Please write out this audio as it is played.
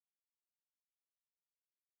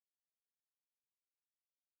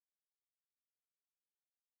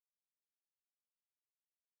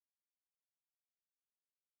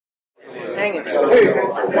It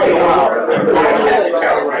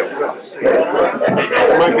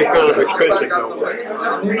might be kind of expensive though,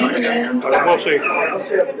 but we'll see.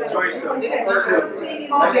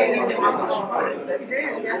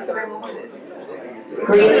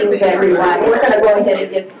 Greetings, everyone. We're going to go ahead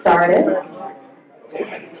and get started.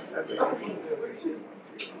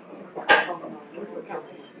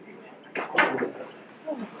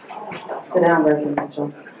 Sit down, Reverend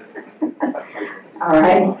Mitchell. All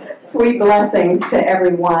right. Sweet blessings to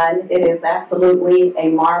everyone. It is absolutely a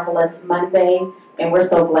marvelous Monday, and we're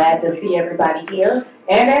so glad to see everybody here.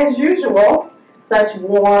 And as usual, such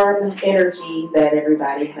warm energy that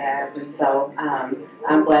everybody has, and so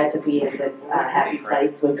I'm glad to be in this happy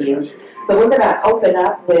place with you. So we're going to open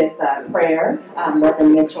up with prayer.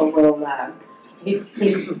 Reverend Mitchell will, he's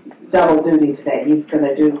double duty today. He's going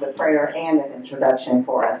to do the prayer and an introduction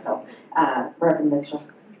for us. So Reverend Mitchell.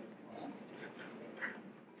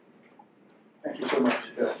 Thank you so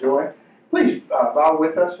much, Joy. Please bow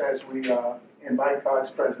with us as we invite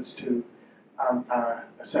God's presence to our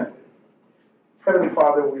assembly. Heavenly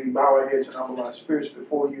Father, we bow our heads and humble our spirits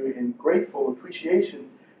before you in grateful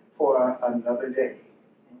appreciation for another day.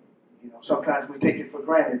 You know, sometimes we take it for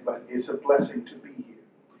granted, but it's a blessing to be here.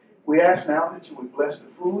 We ask now that you would bless the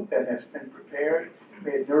food that has been prepared,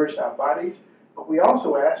 may it nourish our bodies, but we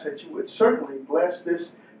also ask that you would certainly bless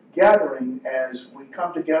this gathering as we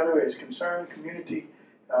come together as concerned community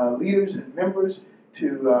leaders and members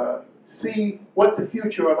to see what the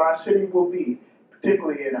future of our city will be,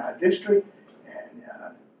 particularly in our district and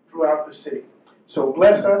throughout the city. So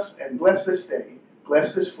bless us and bless this day,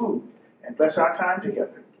 bless this food, and bless our time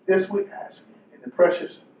together. This we ask in the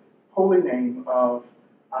precious holy name of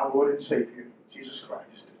our Lord and Savior, Jesus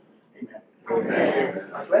Christ. Amen. Amen.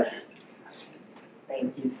 God bless you.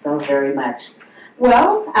 Thank you so very much.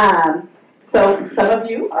 Well, so some of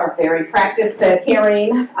you are very practiced at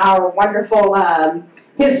hearing our wonderful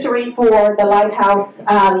history for the LightHouse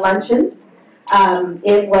Luncheon.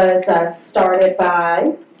 It was started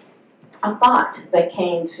by a thought that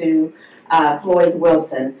came to Floyd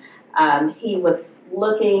Wilson. He was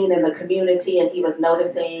looking in the community and he was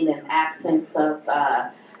noticing an absence of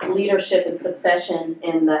leadership and succession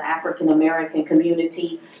in the African American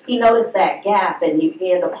community. He noticed that gap and he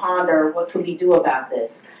began to ponder, what could we do about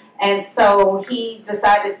this? And so he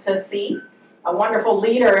decided to see a wonderful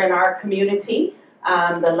leader in our community,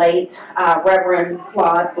 the late Reverend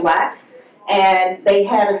Claude Black, and they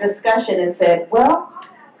had a discussion and said, well,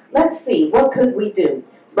 let's see, what could we do?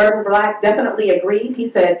 Reverend Black definitely agreed. He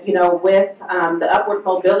said, you know, with the upward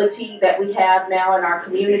mobility that we have now in our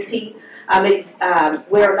community,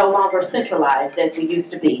 we're no longer centralized as we used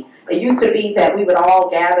to be. It used to be that we would all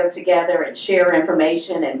gather together and share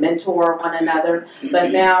information and mentor one another,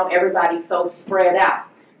 but now everybody's so spread out.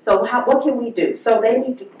 So what can we do? So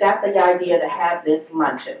they got the idea to have this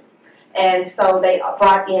luncheon. And so they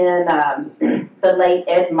brought in the late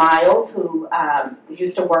Ed Miles, who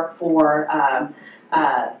used to work for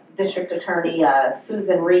District Attorney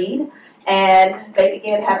Susan Reed. And they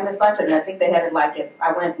began having this luncheon, and I think they had it like,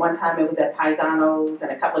 I went one time, it was at Paisano's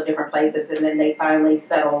and a couple of different places, and then they finally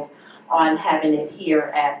settled on having it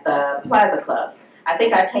here at the Plaza Club. I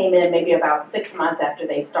think I came in maybe about 6 months after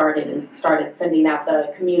they started and started sending out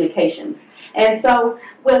the communications. And so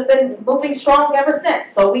we've been moving strong ever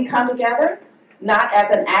since. So we come together, not as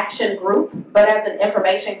an action group, but as an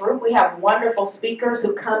information group. We have wonderful speakers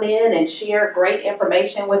who come in and share great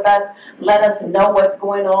information with us, let us know what's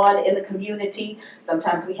going on in the community.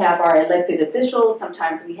 Sometimes we have our elected officials,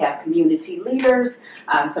 sometimes we have community leaders,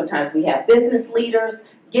 sometimes we have business leaders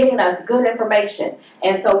giving us good information.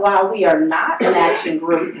 And so while we are not an action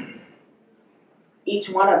group, each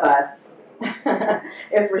one of us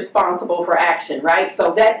is responsible for action, right?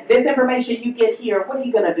 So that this information you get here, what are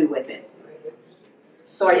you going to do with it?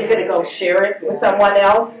 So are you going to go share it with someone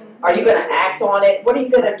else? Are you going to act on it? What are you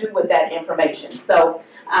going to do with that information? So,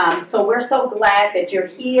 so we're so glad that you're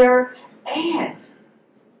here. And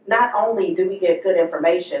not only do we get good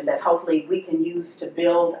information that hopefully we can use to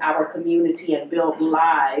build our community and build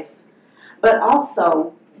lives, but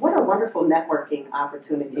also what a wonderful networking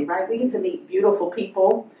opportunity, right? We get to meet beautiful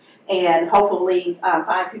people and hopefully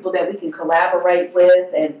find people that we can collaborate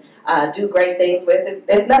with and do great things with.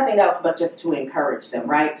 If nothing else but just to encourage them,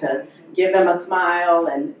 right? To give them a smile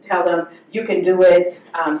and tell them you can do it.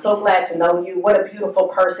 I'm so glad to know you. What a beautiful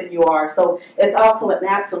person you are. So it's also an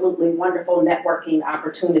absolutely wonderful networking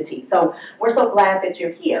opportunity. So we're so glad that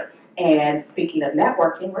you're here. And speaking of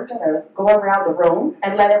networking, we're going to go around the room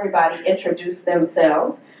and let everybody introduce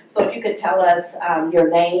themselves. So if you could tell us your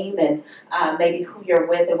name and maybe who you're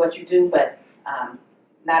with and what you do, but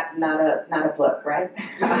Not a book, right?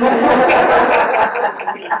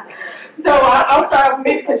 So I'll start off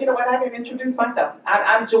maybe because you know what, I didn't introduce myself.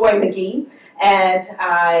 I'm Joy McGee, and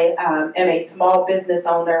I am a small business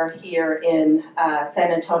owner here in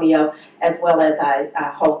San Antonio, as well as I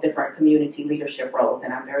hold different community leadership roles,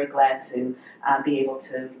 and I'm very glad to be able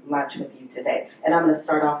to lunch with you today. And I'm going to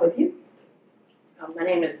start off with you. My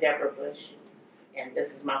name is Deborah Bush, and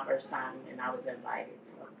this is my first time, and I was invited.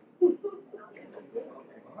 So.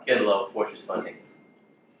 Ken Love, Fortress Funding.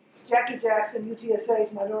 Jackie Jackson,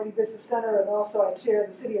 UTSA's Minority Business Center, and also I chair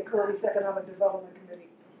the City of Curry's Economic Development Committee.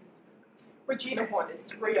 Regina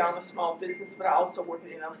Hornis, I'm a small business, but I also work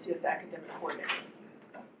at NLC's academic coordinator.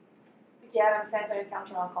 Yeah, I'm San Antonio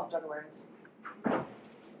Councilman on Drug Awareness.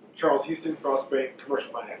 Charles Houston, Frostbank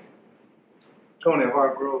Commercial Financing. Toney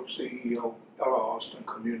Hargrove, CEO, Ella Austin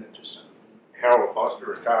Community Center. Harold Foster,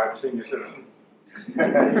 retired senior citizen.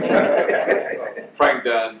 Frank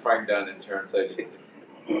Dunn, Insurance Agency.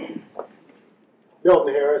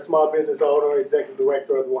 Milton Harris, small business owner, executive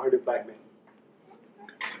director of the 100 Black Men.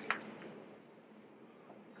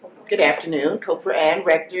 Good afternoon, Cooper Ann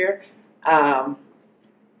Rector,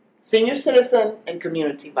 senior citizen and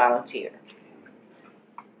community volunteer.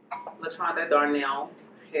 LaTronda Darnell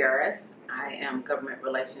Harris. I am government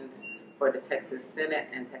relations for the Texas Senate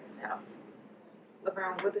and Texas House.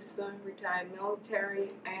 Laverne Witherspoon, retired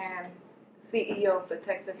military and CEO for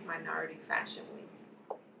Texas Minority Fashion Week.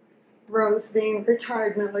 Rose Bean,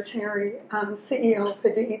 retired military, CEO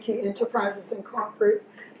for DET Enterprises Incorporated,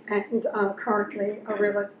 and currently a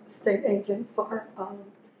real estate agent for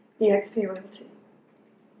EXP Realty.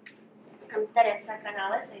 I'm Teresa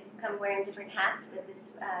Canales. I come wearing different hats, but this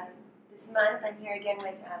month I'm here again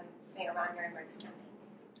with Mayor Ron Nirenberg's campaign.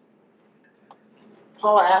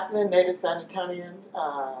 Paula Appleton, native San Antonian,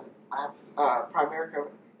 Primerica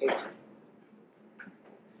agent.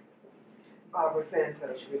 Barbara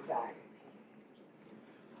Santos, retired.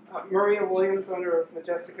 Maria Williams, owner of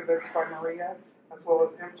Majestic Events by Maria, as well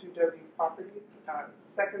as M2W Properties,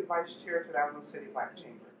 second vice chair to the Alamo City Black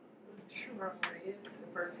Chamber. Sure is the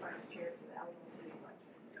first vice chair to the Alamo City Black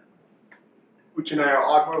Chamber. Uchenaya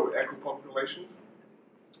Agma with Equity Public Relations.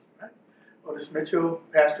 Otis Mitchell,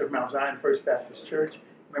 pastor of Mount Zion First Baptist Church,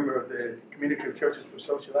 member of the Community of Churches for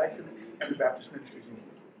Social Action, and the Baptist Ministries Union.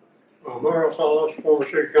 Mario Salas, former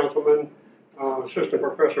city councilman, assistant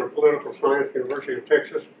professor of political science, University of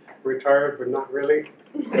Texas, retired but not really.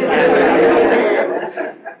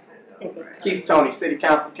 Keith Toney, city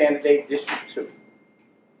council candidate, District 2.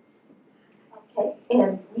 Okay,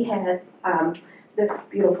 and we have this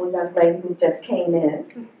beautiful young lady who just came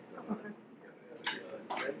in.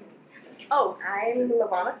 Oh, I'm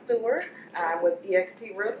Lavonna Stewart. I'm with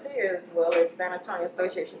EXP Realty as well as San Antonio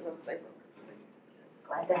Association of Real Estate Brokers.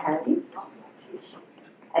 Glad to have you.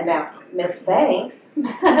 And now, Miss Banks.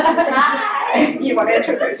 Hi. You want to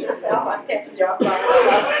introduce yourself? I'm catching you off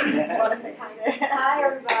guard. Want to say hi there? Hi,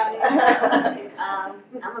 everybody.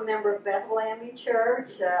 I'm a member of Bethel AME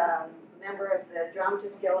Church, member of the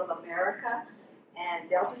Dramatists Guild of America, and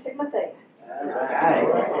Delta Sigma Theta.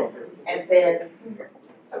 Right. And then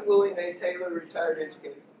I'm Willie Mae Taylor, retired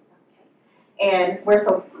educator. And we're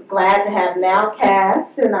so glad to have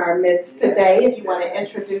Nowcast in our midst today. If you want to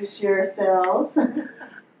introduce yourselves.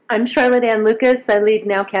 I'm Charlotte Ann Lucas. I lead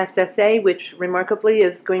Nowcast SA, which remarkably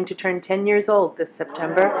is going to turn 10 years old this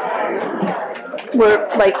September. We're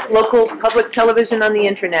like local public television on the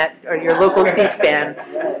internet, or your local C-SPAN.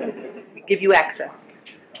 We give you access.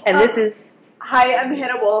 And this is... Hi, I'm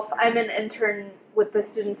Hannah Wolf. I'm an intern with the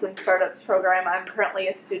Students in Startups program. I'm currently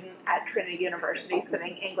a student at Trinity University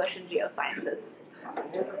studying English and Geosciences.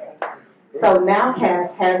 So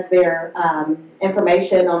Nowcast has their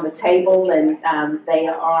information on the table, and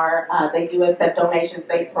they do accept donations.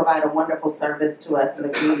 They provide a wonderful service to us in the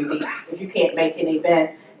community. If you can't make an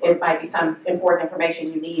event, it might be some important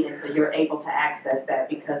information you need, and so you're able to access that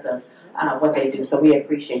because of what they do. So we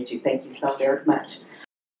appreciate you. Thank you so very much.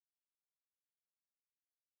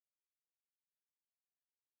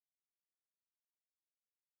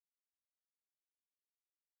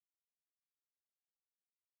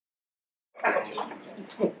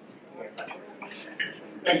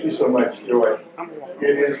 Thank you so much, Joy.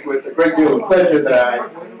 It is with a great deal of pleasure that I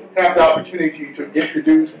have the opportunity to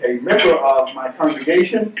introduce a member of my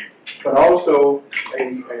congregation, but also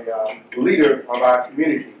a leader of our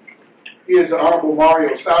community. He is the Honorable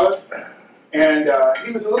Mario Salas, and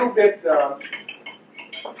he was a little bit,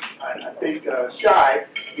 I think, shy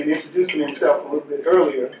in introducing himself a little bit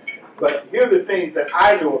earlier, but here are the things that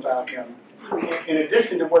I know about him. In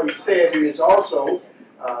addition to what he said, he is also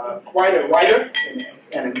quite a writer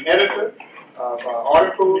and an editor of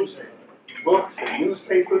articles, and books, and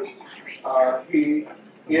newspapers. He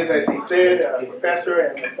is, as he said, a professor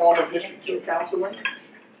and a former District 2 councilman,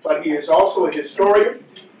 but he is also a historian,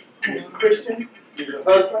 he's a Christian, he's a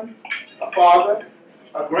husband, a father,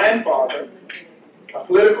 a grandfather, a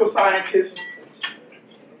political scientist,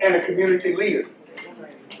 and a community leader.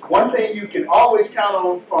 One thing you can always count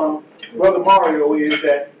on from Brother Mario is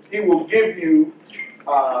that he will give you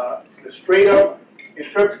the straight up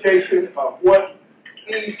interpretation of what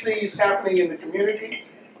he sees happening in the community.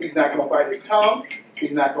 He's not going to bite his tongue.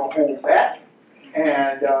 He's not going to hold back.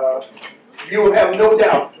 And you will have no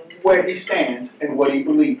doubt where he stands and what he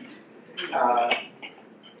believes.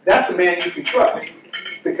 That's a man you can trust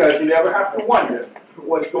because you never have to wonder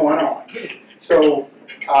what's going on. So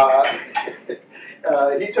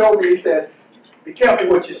he told me, he said, be careful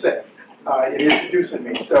what you say in introducing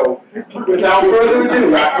me. So without further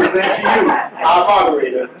ado, I present to you our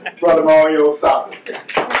moderator, Brother Mario Salas.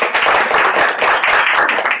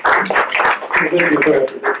 Thank you,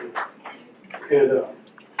 Pastor. And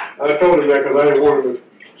I told him that because I didn't want him to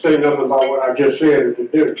say nothing about what I just said or to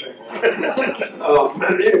do anything.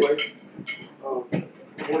 Anyway,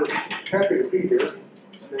 we're happy to be here.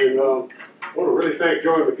 And I want to really thank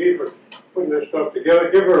Joy McGee for putting this stuff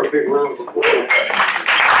together. Give her a big round of applause.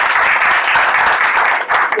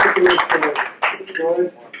 Thank you,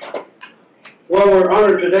 Joy. Well, we're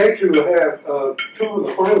honored today to have two of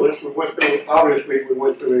the finalists. Obviously, we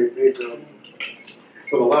went through a big,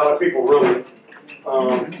 with a lot of people running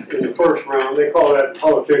in the first round. They call that in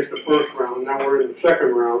politics the first round. Now we're in the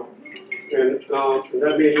second round. And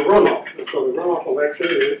that means a runoff. And so the runoff election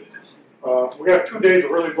is, we have 2 days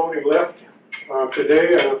of early voting left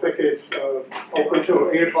today, and I think it's open till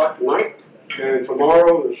 8 o'clock tonight. And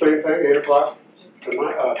tomorrow, the same thing, 8 o'clock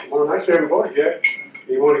tonight. Tomorrow night, so you haven't voted yet.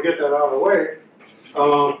 You want to get that out of the way.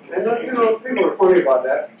 And then, you know, people are funny about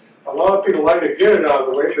that. A lot of people like to get it out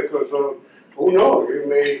of the way because, who knows, you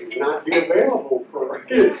may not be available for on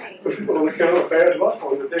account of bad luck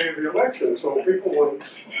on the day of the election. So people want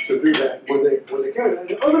to do that when they can.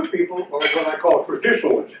 And other people are what I call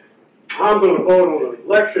traditionalists. I'm going to vote on the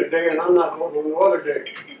election day and I'm not voting on the other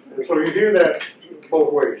day. And so you hear that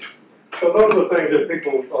both ways. So those are the things that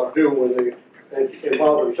people do when they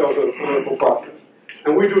involve themselves in the political process.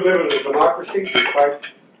 And we do live in a democracy, despite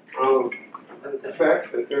the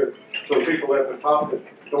fact that there are some people at the top that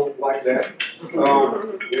don't like that.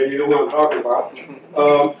 And you know what I'm talking about.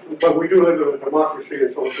 But we do live in a democracy,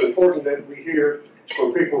 and so it's important that we hear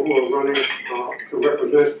from people who are running to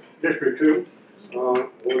represent District 2.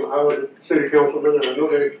 When I was a city councilman, and I know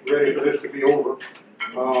they're ready for this to be over,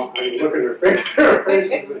 I look in their faces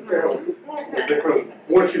and tell them, because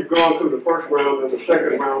once you've gone through the first round and the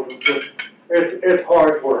second round, it's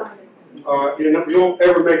hard work. You don't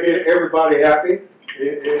ever make everybody happy.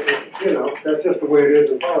 You know, that's just the way it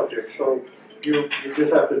is in politics. So you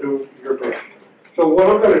just have to do your best. So what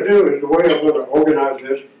I'm going to do is, the way I'm going to organize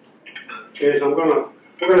this is we're going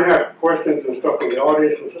to have questions and stuff from the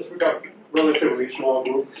audience. And since we've got a relatively small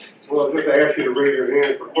group, well, I'll just ask you to raise your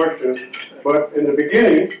hand for questions. But in the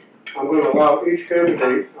beginning, I'm going to allow each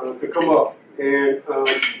candidate to come up and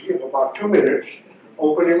give about 2 minutes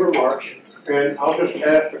opening remarks. And I'll just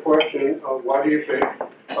ask the question of why do you think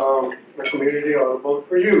the community ought to vote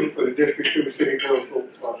for you for the District 2 City Council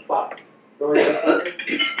spot. Go ahead.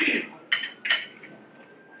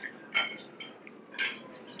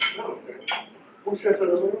 Who sits in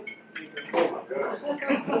the middle? Oh my God.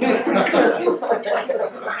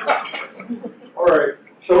 All right.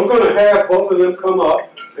 So I'm going to have both of them come up,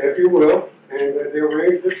 if you will, and they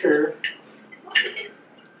arrange the chair.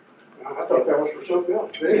 I thought that was for something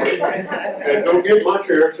else. Anyway, and don't get my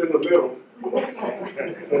chair, it's in the middle.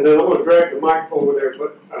 And then I'm going to drag the mic over there,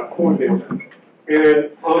 but for them.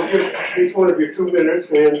 And I'll give each one of you 2 minutes,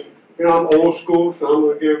 and you know, I'm old school, so I'm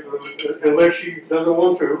going to give, unless she doesn't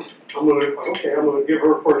want to, I'm going to give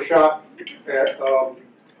her first shot at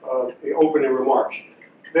the opening remarks.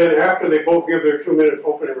 Then after they both give their 2 minute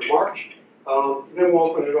opening remarks, then we'll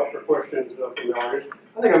open it up for questions from the audience.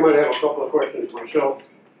 I think I might have a couple of questions myself.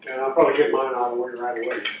 And I'll probably get mine out of the way right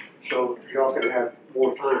away, so y'all can have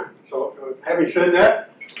more time. So, having said that,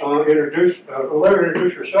 let her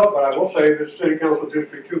introduce herself. But I will say this City Council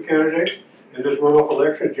District 2 candidate in this runoff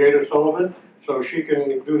election, Jada Sullivan, so she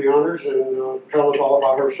can do the honors and tell us all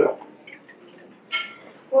about herself.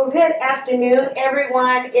 Well, good afternoon,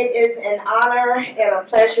 everyone. It is an honor and a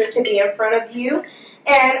pleasure to be in front of you.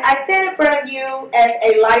 And I stand in front of you as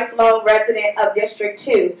a lifelong resident of District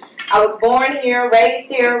 2. I was born here, raised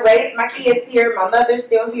my kids here, my mother's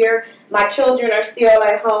still here, my children are still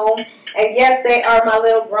at home, and yes, they are my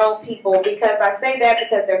little grown people, because I say that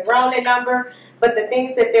because they're grown in number, but the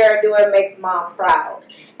things that they're doing makes Mom proud.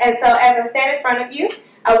 And so as I stand in front of you,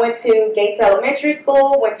 I went to Gates Elementary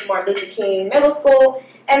School, went to Martin Luther King Middle School,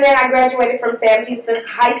 and then I graduated from Sam Houston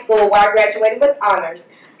High School, where I graduated with honors.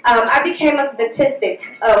 I became a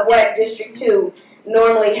statistic of what District 2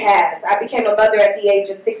 normally has. I became a mother at the age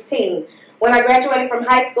of 16. When I graduated from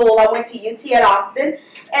high school, I went to UT at Austin,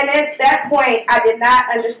 and at that point, I did not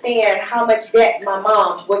understand how much debt my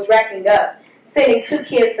mom was racking up, sending 2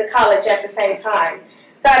 kids to college at the same time.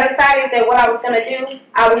 So I decided that what I was going to do,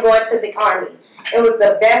 I was going to the Army. It was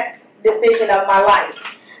the best decision of my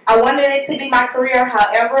life. I wanted it to be my career,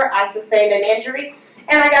 however, I sustained an injury,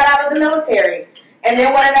 and I got out of the military. And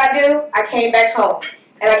then what did I do? I came back home.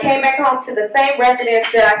 And I came back home to the same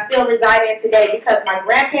residence that I still reside in today because my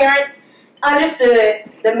grandparents understood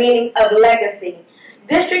the meaning of legacy.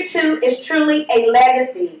 District 2 is truly a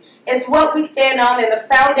legacy. It's what we stand on, and the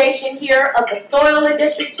foundation here of the soil in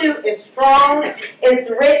District 2 is strong, it's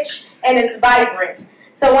rich, and it's vibrant.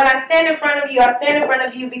 So when I stand in front of you, I stand in front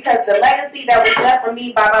of you because the legacy that was left for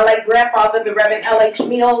me by my late grandfather, the Reverend L.H.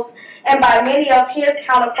 Mills, and by many of his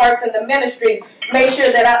counterparts in the ministry, made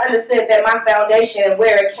sure that I understood that my foundation and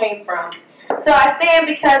where it came from. So I stand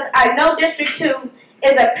because I know District 2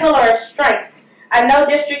 is a pillar of strength. I know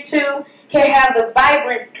District 2 can have the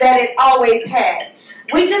vibrance that it always had.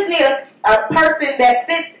 We just need a person that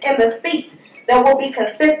sits in the seat that will be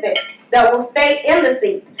consistent, that will stay in the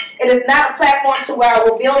seat. It is not a platform to where I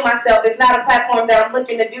will build myself. It's not a platform that I'm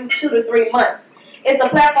looking to do 2 to 3 months. It's a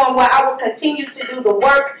platform where I will continue to do the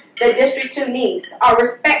work that District 2 needs. Our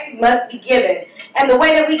respect must be given. And the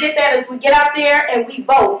way that we get that is we get out there and we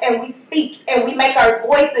vote and we speak and we make our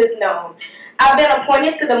voices known. I've been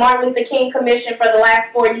appointed to the Martin Luther King Commission for the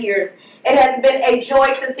last 4 years. It has been a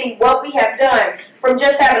joy to see what we have done, from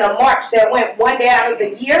just having a march that went one day out of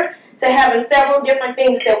the year to having several different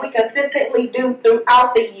things that we consistently do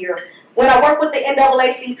throughout the year. When I work with the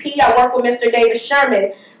NAACP, I work with Mr. David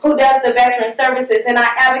Sherman, who does the veteran services, and I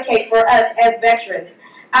advocate for us as veterans.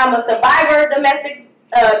 I'm a survivor of domestic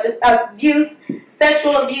abuse,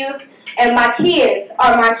 sexual abuse, and my kids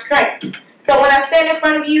are my strength. So when I stand in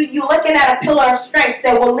front of you, you're looking at a pillar of strength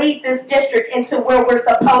that will lead this district into where we're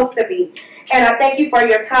supposed to be. And I thank you for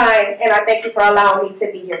your time, and I thank you for allowing me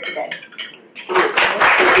to be here today.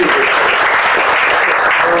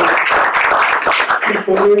 Keith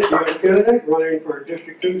Toney, the candidate running for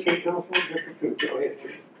District 2 City Council, District 2. Go ahead.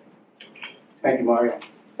 Thank you, Mario.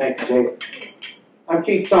 Thank you, Jada. I'm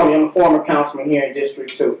Keith Toney. I'm a former councilman here in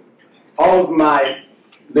District 2. All of my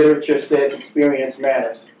literature says experience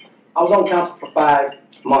matters. I was on council for 5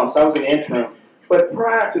 months. I was an interim. But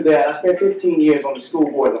prior to that, I spent 15 years on the school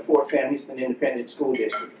board in the Fort Sam Houston Independent School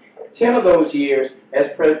District. 10 of those years as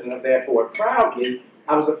president of that board. Proudly,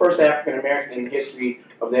 I was the first African American in the history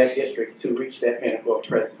of that district to reach that pinnacle of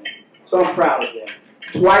president. So I'm proud of that.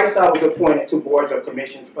 Twice I was appointed to boards or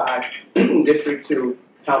commissions by District 2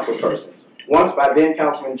 council persons. Once by then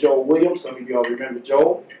Councilman Joel Williams, some of you all remember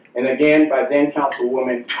Joel, and again by then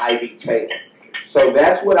Councilwoman Ivy Taylor. So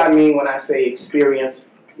that's what I mean when I say experience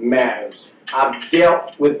matters. I've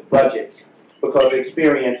dealt with budgets because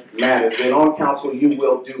experience matters, and on council you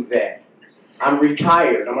will do that. I'm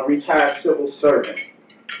retired. I'm a retired civil servant.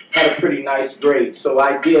 Had a pretty nice grade, so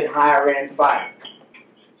I did hire and fire.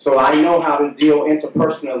 So I know how to deal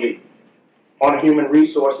interpersonally on a human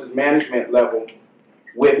resources management level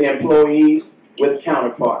with employees, with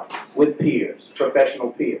counterparts, with peers, professional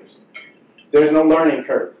peers. There's no learning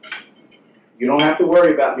curve. You don't have to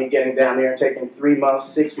worry about me getting down there and taking 3 months,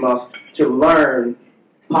 6 months to learn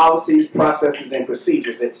policies, processes, and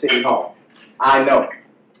procedures at City Hall. I know.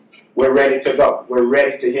 We're ready to go. We're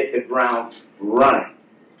ready to hit the ground running.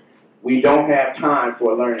 We don't have time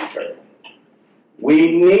for a learning curve. We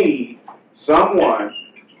need someone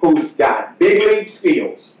who's got big league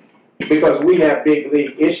skills, because we have big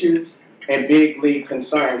league issues and big league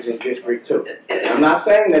concerns in District 2. I'm not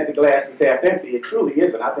saying that the glass is half empty. It truly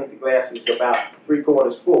isn't. I think the glass is about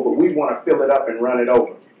 3/4 full, but we want to fill it up and run it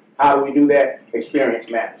over. How do we do that? Experience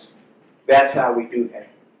matters. That's how we do that.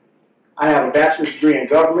 I have a bachelor's degree in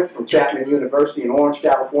government from Chapman University in Orange,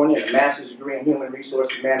 California, and a master's degree in human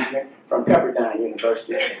resources management from Pepperdine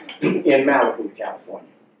University in Malibu, California.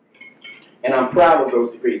 And I'm proud of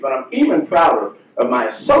those degrees, but I'm even prouder of my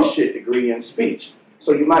associate degree in speech.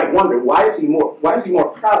 So you might wonder, why is he more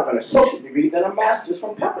proud of an associate degree than a master's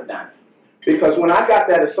from Pepperdine? Because when I got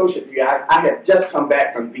that associate degree, I had just come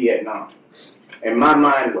back from Vietnam, and my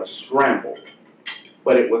mind was scrambled.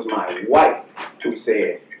 But it was my wife who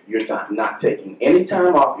said, you're not taking any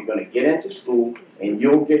time off, you're going to get into school, and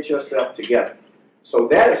you'll get yourself together. So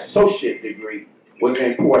that associate degree was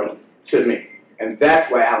important to me. And that's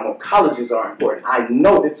why Alamo colleges are important. I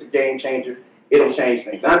know it's a game changer. It'll change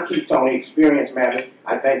things. I'm Keith Toney. Experience matters.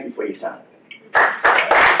 I thank you for your time.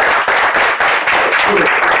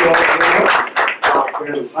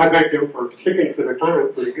 I thank them for sticking to the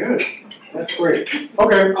time pretty good. That's great.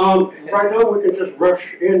 Okay, right now we can just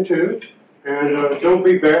rush into, and don't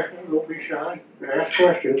be bashful, don't be shy, ask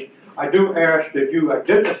questions. I do ask that you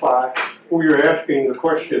identify who you're asking the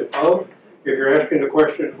question of. If you're asking the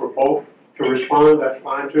question for both to respond, that's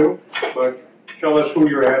fine too, but tell us who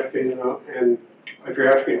you're asking, and if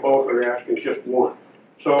you're asking both or you're asking just one.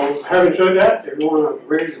 So, having said that, if you want to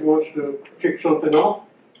raise who wants to kick something off,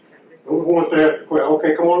 who wants to ask the question?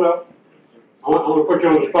 Okay, come on up. I'm going to put you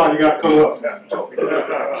on the spot. You got to come up.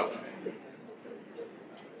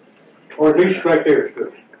 Or at least right there is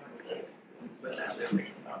good.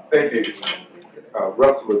 Thank you.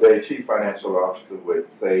 Russell Day, Chief Financial Officer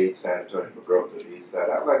with SAGE, San Antonio for Growth of the East Side.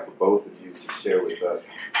 I'd like for both of you to share with us,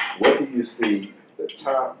 what do you see the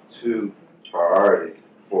top 2 priorities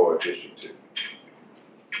for District 2?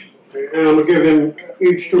 And I'm going to give them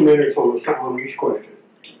each 2 minutes on each question,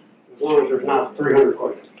 as long as there's not 300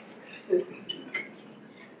 questions.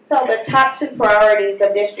 So the top 2 priorities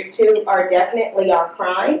of District 2 are definitely our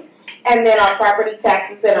crime, and then our property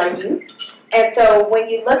taxes and our youth. And so when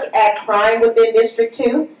you look at crime within District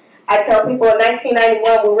 2, I tell people in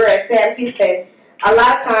 1991 when we were at Sam Houston, a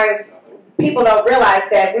lot of times people don't realize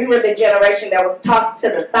that we were the generation that was tossed to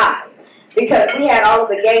the side, because we had all of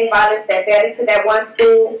the gang violence that fed into that one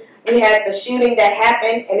school. We had the shooting that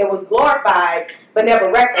happened, and it was glorified but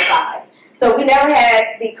never rectified. So we never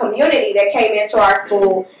had the community that came into our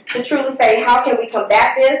school to truly say, how can we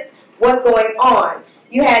combat this? What's going on?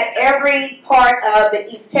 You had every part of the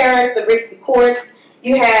East Terrace, the Rixby Courts,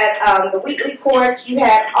 you had the Wheatley Courts, you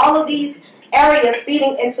had all of these areas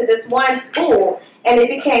feeding into this one school, and it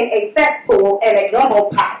became a cesspool and a gumbo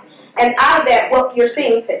pot. And out of that, what you're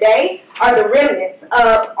seeing today are the remnants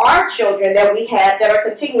of our children that we had that are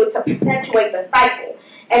continuing to perpetuate the cycle.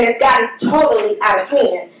 And it's gotten totally out of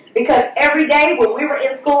hand. Because every day when we were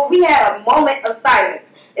in school, we had a moment of silence.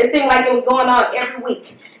 It seemed like it was going on every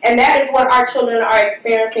week. And that is what our children are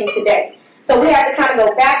experiencing today. So we have to kind of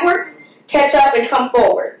go backwards, catch up, and come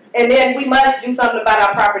forwards. And then we must do something about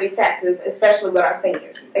our property taxes, especially with our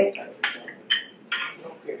seniors. Thank you.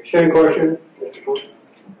 Same question.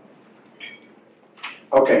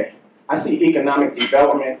 Okay, I see economic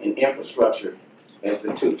development and infrastructure as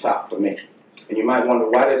the 2 top for me. And you might wonder,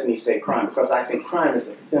 why doesn't he say crime? Because I think crime is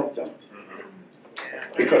a symptom.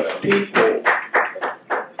 Because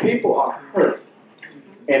people are hurt.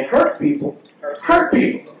 And hurt people hurt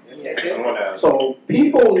people. So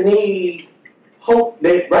people need hope.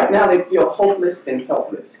 Right now they feel hopeless and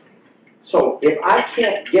helpless. So if I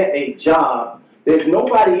can't get a job, there's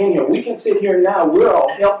nobody in here. We can sit here now, we're all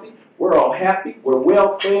healthy, we're all happy, we're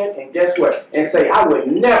well fed, and guess what? And say, I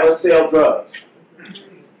would never sell drugs.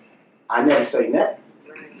 I never say never.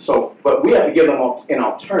 So, but we have to give them an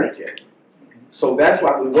alternative. So that's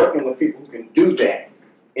why we're working with people who can do that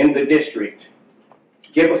in the district.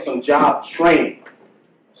 Give us some job training.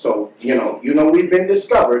 So, you know we've been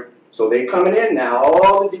discovered. So they're coming in now.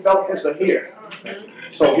 All the developers are here.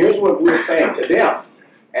 So here's what we're saying to them.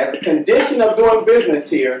 As a condition of doing business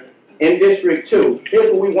here in District 2,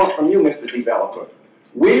 here's what we want from you, Mr. Developer.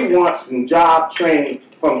 We want some job training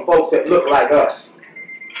from folks that look like us.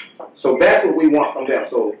 So that's what we want from them.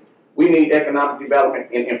 So we need economic development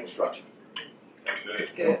and infrastructure.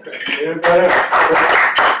 That's good.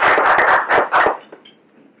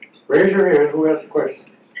 Raise your hand. Who has a question?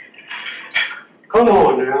 Come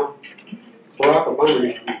on now. Barack Obama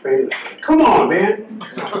used to be famous. Come on, man.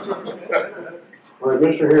 All right,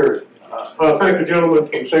 Mr. Harris. Thank the gentleman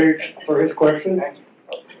from SAGE for his question.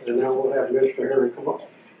 And now we'll have Mr. Harris come up.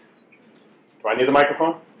 Do I need the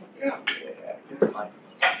microphone? Yeah.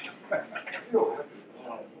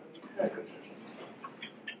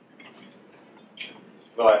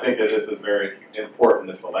 Well, I think that this is very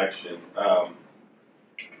important, this election.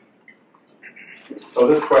 So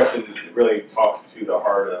this question really talks to the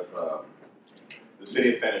heart of the city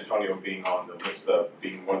of San Antonio being on the list of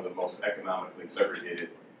being one of the most economically segregated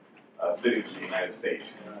cities in the United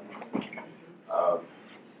States.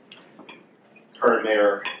 Current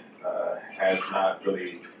mayor has not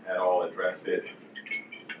really at all addressed it.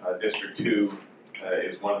 District 2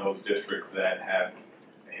 is one of those districts that have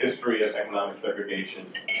a history of economic segregation.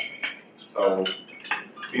 So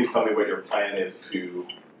please tell me what your plan is to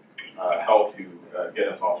help to get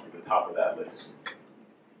us off to the top of that list.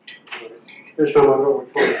 This time I'll go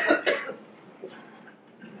with Toney.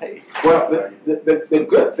 Well, the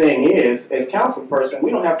good thing is, as council person, we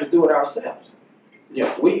don't have to do it ourselves.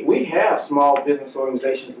 Yeah, we have small business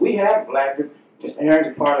organizations. We have Blackbird, Mr.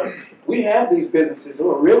 Herring's a part of it. We have these businesses who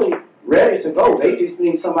are really ready to go. They just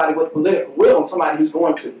need somebody with political will and somebody who's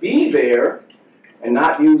going to be there and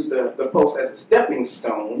not use the post as a stepping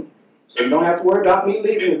stone. So you don't have to worry about me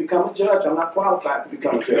leaving to become a judge. I'm not qualified to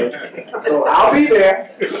become a judge. So I'll be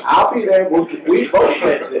there. I'll be there. We both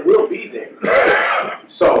pledge that we'll be there.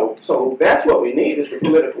 So that's what we need, is the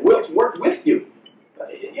political will to work with you.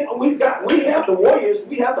 You know, we have the warriors,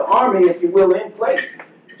 we have the army, if you will, in place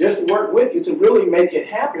just to work with you to really make it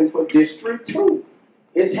happen for District 2.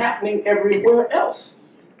 It's happening everywhere else.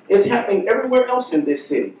 It's happening everywhere else in this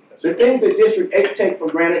city. The things that District 8 take for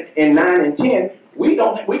granted in 9 and 10, we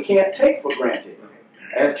can't take for granted.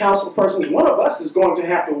 As council persons, one of us is going to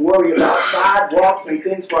have to worry about sidewalks and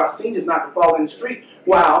things for our seniors not to fall in the street,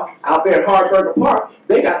 while out there at Hardburger Park,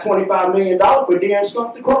 they got $25 million for deer and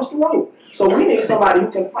skunk to cross the road. So we need somebody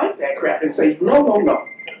who can fight that crap and say, no, no, no,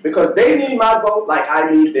 because they need my vote like I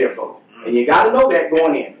need their vote. And you got to know that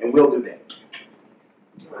going in, and we'll do that.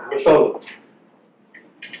 So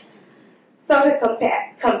to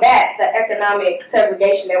combat the economic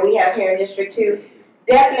segregation that we have here in District 2,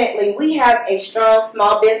 definitely we have a strong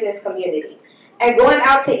small business community. And going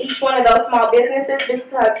out to each one of those small businesses,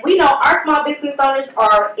 because we know our small business owners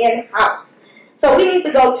are in-house. So we need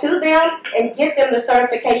to go to them and get them the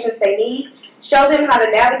certifications they need, show them how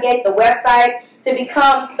to navigate the website to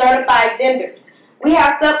become certified vendors. We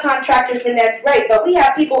have subcontractors, and that's great, but we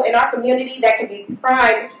have people in our community that can be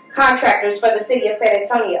prime contractors for the city of San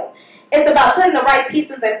Antonio. It's about putting the right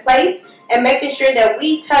pieces in place and making sure that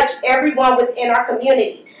we touch everyone within our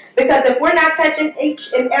community. Because if we're not touching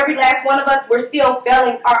each and every last one of us, we're still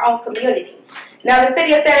failing our own community. Now, the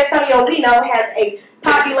city of San Antonio, we know, has a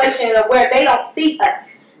population of where they don't see us.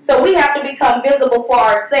 So we have to become visible for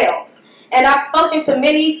ourselves. And I've spoken to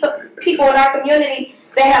many people in our community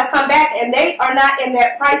that have come back, and they are not in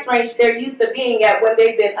that price range they're used to being at when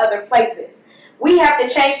they've been other places. We have to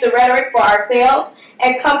change the rhetoric for ourselves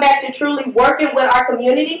and come back to truly working with our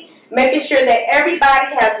community, making sure that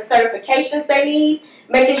everybody has the certifications they need,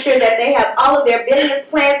 making sure that they have all of their business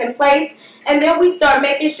plans in place, and then we start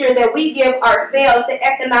making sure that we give ourselves the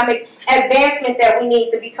economic advancement that we need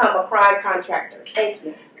to become a prime contractor. Thank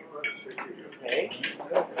you. Okay.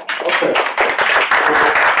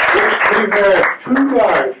 We have 2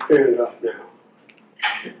 guys standing up now.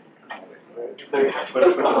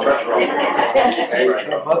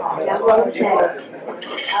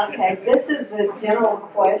 Okay, this is a general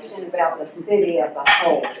question about the city as a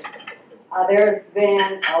whole. There's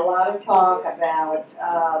been a lot of talk about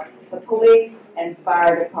the police and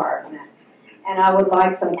fire department, and I would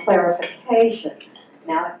like some clarification.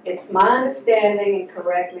 Now, it's my understanding, and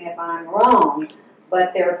correct me if I'm wrong,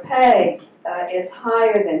 but their pay is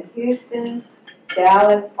higher than Houston,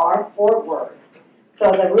 Dallas, or Fort Worth. So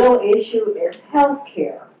the real issue is health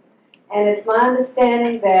care. And it's my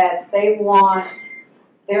understanding that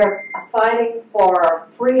they're fighting for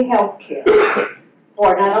free health care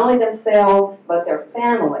for not only themselves, but their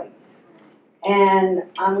families. And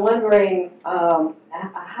I'm wondering,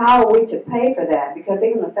 how are we to pay for that? Because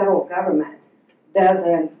even the federal government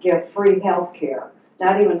doesn't give free health care,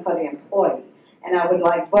 not even for the employee. And I would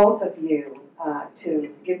like both of you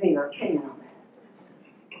to give me your opinion on that.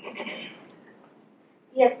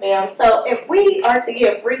 Yes, ma'am. So if we are to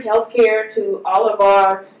give free health care to all of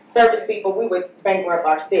our service people, we would bankrupt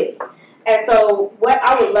our city. And so what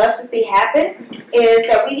I would love to see happen is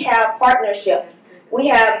that we have partnerships. We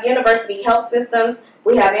have university health systems.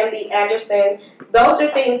 We have MD Anderson. Those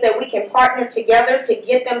are things that we can partner together to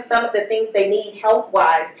get them some of the things they need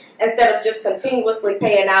health-wise instead of just continuously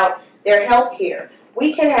paying out their health care.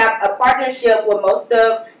 We can have a partnership with most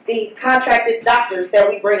of the contracted doctors that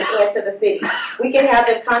we bring into the city. We can have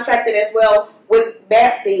them contracted as well with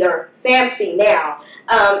BAPSI or SAMC now,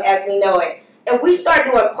 as we know it. If we start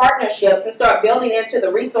doing partnerships and start building into the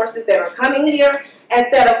resources that are coming here,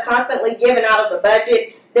 instead of constantly giving out of the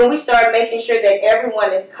budget, then we start making sure that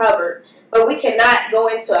everyone is covered. But we cannot go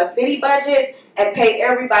into a city budget and pay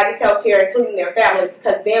everybody's health care, including their families,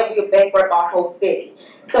 because then we'll bankrupt our whole city.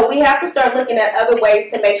 So we have to start looking at other ways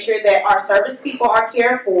to make sure that our service people are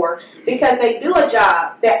cared for, because they do a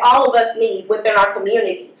job that all of us need within our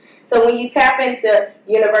community. So when you tap into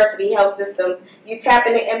University Health Systems, you tap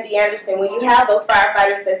into MD Anderson, when you have those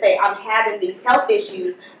firefighters that say, I'm having these health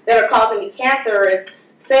issues that are causing me cancerous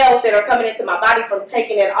cells that are coming into my body from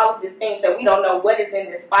taking in all of these things that we don't know what is in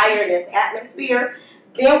this fire, in this atmosphere,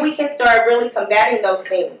 then we can start really combating those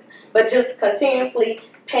things. But just continuously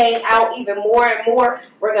paying out even more and more,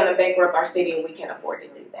 we're going to bankrupt our city, and we can't afford to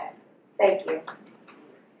do that. Thank you.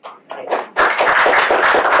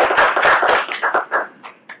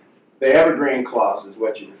 The evergreen clause is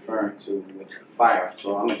what you're referring to with fire.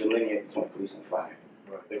 So I'm going to delineate between police and fire.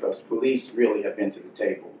 Right. Because police really have been to the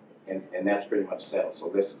table, and that's pretty much settled.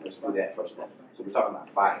 So let's do that first. So we're talking about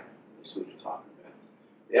fire. That's what you're talking about.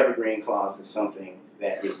 The evergreen clause is something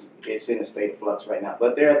that it's in a state of flux right now,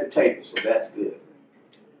 but they're at the table, so that's good.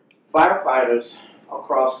 Firefighters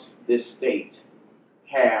across this state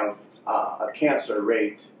have a cancer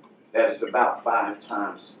rate that is about 5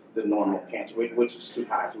 times the normal cancer rate, which is too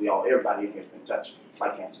high. Everybody in here has been touched by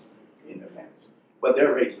cancer in their families. But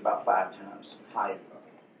their rate is about 5 times higher.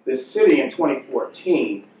 The city in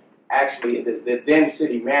 2014, actually, the then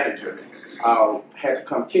city manager had to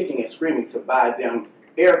come kicking and screaming to buy them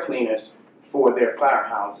air cleaners for their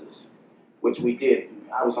firehouses, which we did.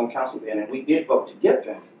 I was on council then, and we did vote to get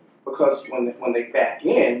them because when they back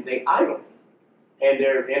in, they idle. And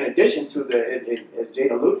they're, in addition to as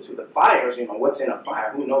Jada alluded to, the fires, what's in a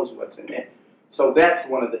fire, who knows what's in it. So that's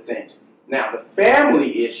one of the things. Now, the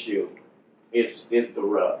family issue is the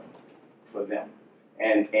rub for them.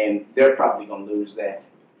 And they're probably going to lose that.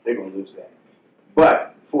 They're going to lose that.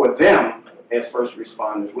 But for them, as first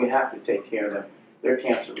responders, we have to take care of them. Their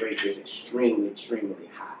cancer rate is extremely, extremely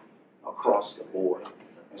high across the board.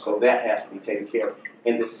 And so that has to be taken care of.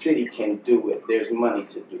 And the city can do it. There's money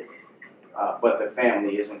to do it. But the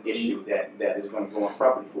family is an issue that is going to go on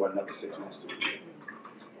property for another 6 months to a year.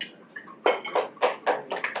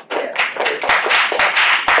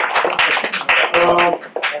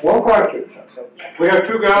 One question. We have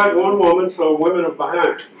 2 guys, 1 woman, so women are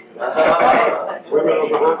behind. Women are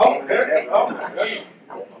behind.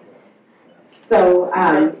 So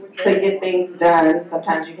to get things done,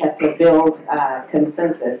 sometimes you have to build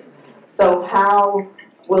consensus. So how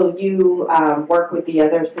will you work with the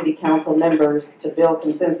other city council members to build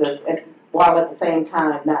consensus while at the same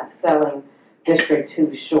time not selling District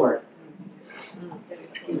 2 short?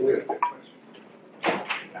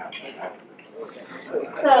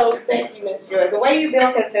 So, thank you, Ms. Joy. The way you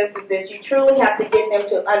build consensus is you truly have to get them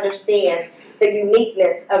to understand the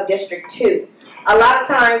uniqueness of District 2. A lot of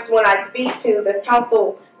times when I speak to the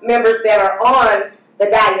council members that are on the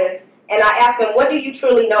dais, and I ask them, what do you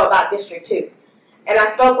truly know about District 2? And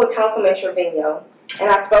I spoke with Councilman Trevino, and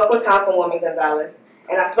I spoke with Councilwoman Gonzalez,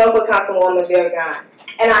 and I spoke with Councilwoman Villarreal,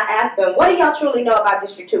 and I asked them, what do y'all truly know about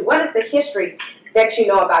District 2? What is the history that you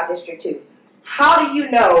know about District 2? How do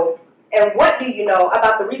you know, and what do you know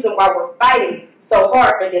about the reason why we're fighting so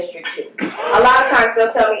hard for District 2? A lot of times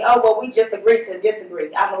they'll tell me, oh, well, we just agreed to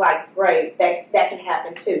disagree. I'm like, great, that can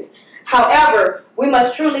happen too. However, we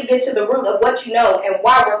must truly get to the root of what you know and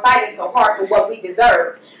why we're fighting so hard for what we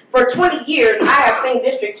deserve. For 20 years, I have seen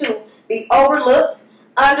District 2 be overlooked,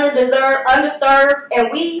 underserved, and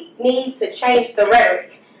we need to change the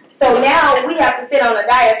rhetoric. So now we have to sit on a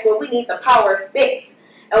dais where we need the power of 6.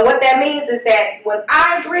 And what that means is that when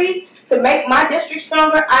I agree to make my district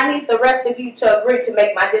stronger, I need the rest of you to agree to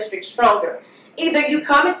make my district stronger. Either you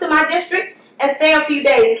come into my district and stay a few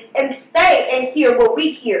days and stay and hear what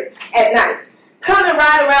we hear at night. Come and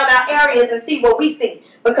ride around our areas and see what we see,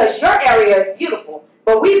 because your area is beautiful,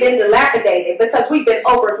 but we've been dilapidated because we've been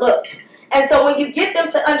overlooked. And so when you get them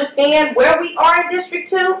to understand where we are in District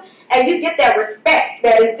 2, and you get that respect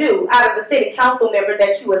that is due out of the city council member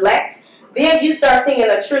that you elect, then you start seeing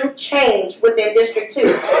a true change within District 2.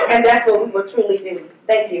 And that's what we will truly do.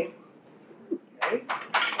 Thank you.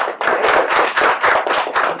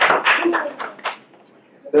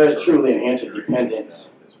 There's truly an interdependence,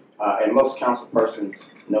 and most council persons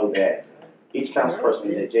know that. Each council person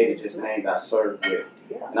that Jada just named, I served with,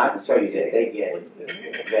 and I can tell you that they get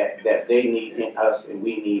it, that they need us and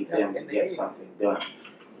we need them to get something done.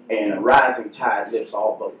 And a rising tide lifts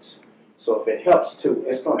all boats. So if it helps 2,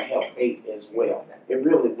 it's going to help 8 as well. It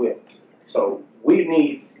really will. So we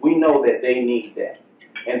know that they need that,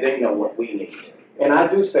 and they know what we need. And I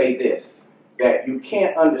do say this, that you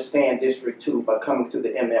can't understand District 2 by coming to the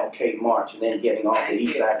MLK March and then getting off the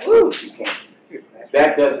east side. You can't.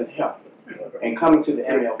 That doesn't help. And coming to the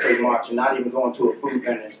MLK March and not even going to a food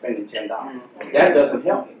vendor and spending $10. That doesn't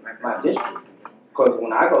help my district. Because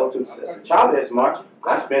when I go to the Chavez March,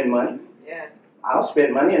 I spend money. I'll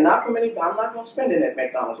spend money, and not from any. I'm not going to spend it at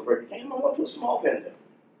McDonald's or Burger King. I'm going to go to a small vendor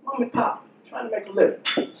mom and pop, trying to make a living.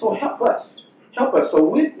 So help us. Help us so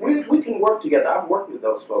we can work together. I've worked with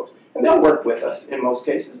those folks, and they'll work with us in most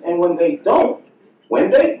cases. And when they don't,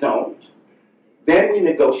 then we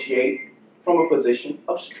negotiate from a position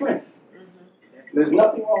of strength. There's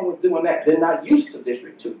nothing wrong with doing that. They're not used to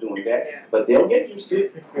District 2 doing that, but they'll get used to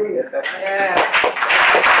it.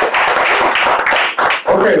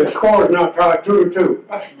 Okay, the score is now tied 2-2.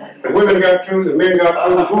 The women got 2, the men got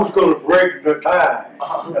 2. Who's going to break the tie?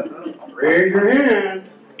 Raise your hand.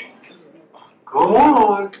 Come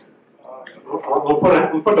on. I'm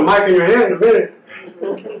gonna put the mic in your hand in a minute.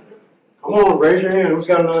 Come on, raise your hand. Who's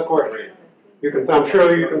got another question? You can. I'm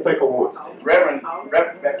sure you can think of one. Reverend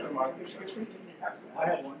Becker. I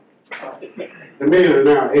have one. The men are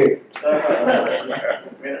now here.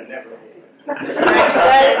 Men are never.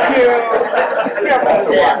 Thank you.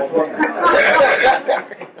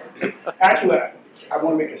 Actually, I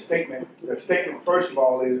want to make a statement. The statement, first of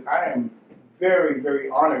all, is I am very, very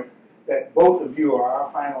honored that both of you are our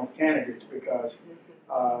final candidates because,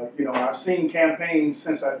 you know, I've seen campaigns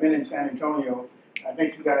since I've been in San Antonio. I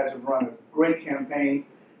think you guys have run a great campaign,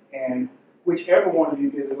 and whichever one of you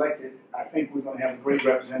gets elected, I think we're going to have a great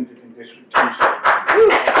representative in District 2. The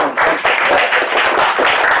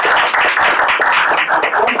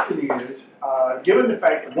question is, given the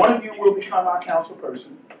fact that one of you will become our council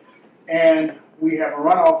person, and we have a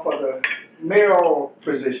runoff for the mayoral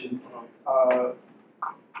position,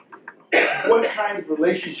 what kind of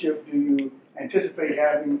relationship do you anticipate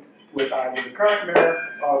having with either the current mayor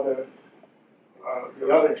or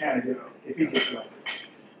the other candidate if he gets elected?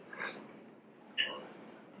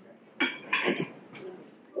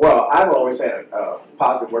 Well, I've always had a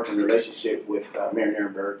positive working relationship with Mayor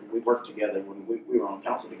Nirenberg. We worked together when we were on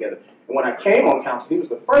council together. And when I came on council, he was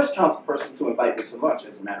the first council person to invite me to lunch,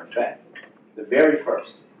 as a matter of fact. The very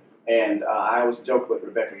first. And I always joke with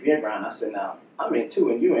Rebecca Vierground. I said, now, I'm in 2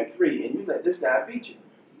 and you in 3, and you let this guy beat you.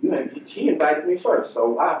 He invited me first,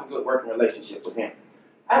 so I have a good working relationship with him.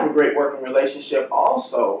 I have a great working relationship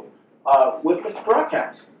also with Mr.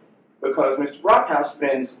 Brockhouse, because Mr. Brockhouse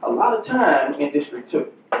spends a lot of time in District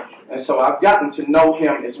 2. And so I've gotten to know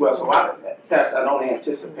him as well. So I don't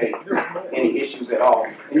anticipate any issues at all.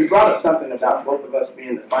 And you brought up something about both of us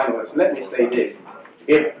being the finalists. Let me say this.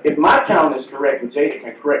 If my count is correct, and Jada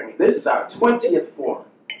can correct me, this is our 20th forum.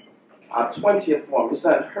 Our 20th forum. It's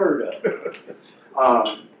unheard of.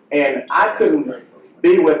 And I couldn't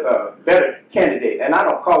be with a better candidate. And I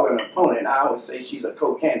don't call her an opponent. I always say she's a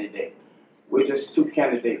co-candidate. We're just 2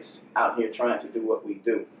 candidates out here trying to do what we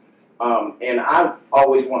do. And I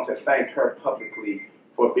always want to thank her publicly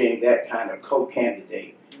for being that kind of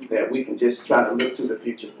co-candidate that we can just try to look to the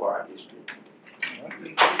future for our district.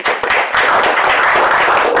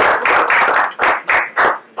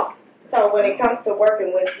 So when it comes to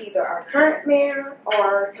working with either our current mayor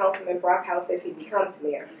or Councilman Brockhouse if he becomes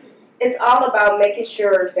mayor, it's all about making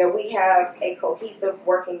sure that we have a cohesive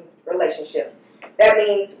working relationship. That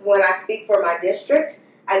means when I speak for my district,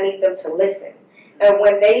 I need them to listen. And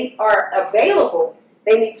when they are available,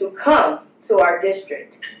 they need to come to our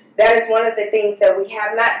district. That is one of the things that we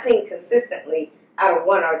have not seen consistently out of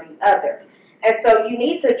one or the other. And so you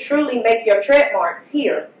need to truly make your tread marks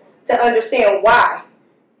here to understand why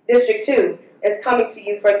District 2 is coming to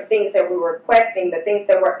you for the things that we're requesting, the things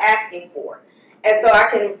that we're asking for. And so I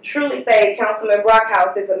can truly say Councilman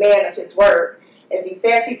Brockhouse is a man of his word. If he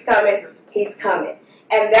says he's coming, he's coming.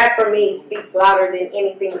 And that for me speaks louder than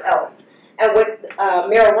anything else. And with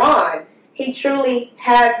Mayor Ron, he truly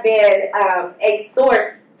has been a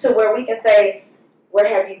source to where we can say, where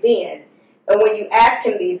have you been? And when you ask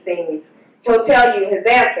him these things, he'll tell you his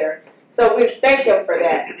answer. So we thank him for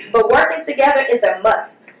that. But working together is a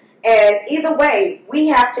must. And either way, we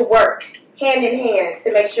have to work hand in hand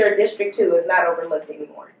to make sure District 2 is not overlooked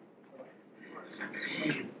anymore.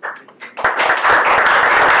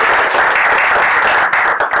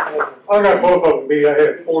 I got both of them beat. I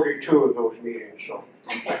had 42 of those meetings, so.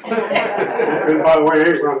 And by the way, I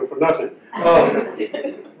ain't running for nothing.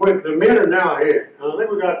 But the men are now here. I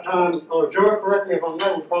think we got time. Joe, correct me if I'm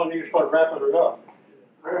wrong. We probably need to start wrapping it up.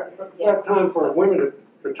 I got time for women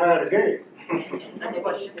to tie the game. I have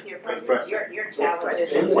questions here from your challenge.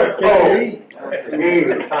 The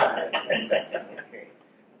game is tied.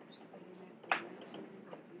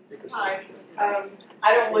 Hi.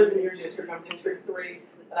 I don't live in your district. I'm District 3.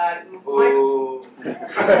 I'm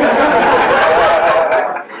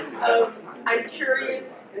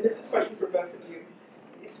curious, and this is a question for both of you.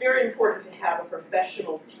 It's very important to have a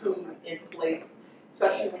professional team in place,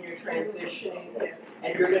 especially when you're transitioning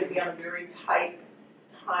and you're going to be on a very tight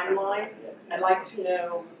timeline. I'd like to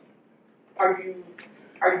know, are you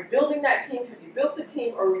Are you building that team? Have you built the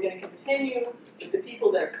team? Or are we going to continue with the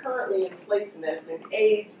people that are currently in place and that have been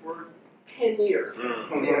aides for 10 years?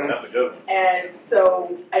 That's a good one. And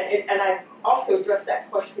so, and I've also addressed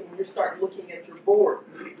that question when you start looking at your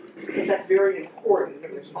boards, because that's very important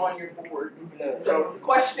who's on your boards. So it's a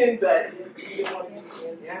question, but you don't want to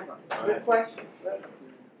answer. Good question.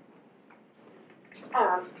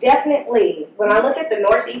 Definitely. When I look at the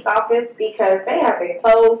Northeast office, because they have been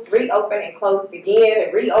closed, reopened, and closed again,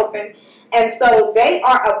 and reopened, and so they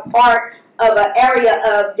are a part of an area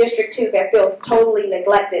of District 2 that feels totally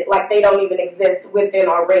neglected, like they don't even exist within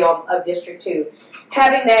our realm of District 2.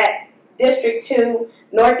 Having that District 2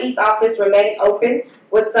 Northeast office remain open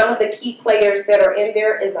with some of the key players that are in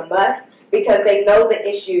there is a must, because they know the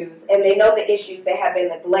issues, and they know the issues that have been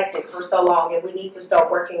neglected for so long, and we need to start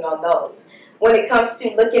working on those. When it comes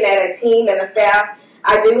to looking at a team and a staff,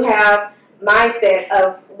 I do have mindset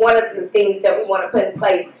of one of the things that we want to put in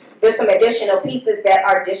place. There's some additional pieces that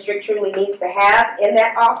our district truly needs to have in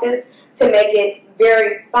that office to make it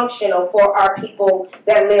very functional for our people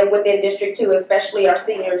that live within District 2, especially our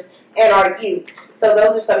seniors and our youth. So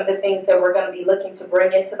those are some of the things that we're going to be looking to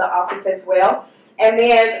bring into the office as well. And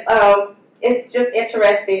then it's just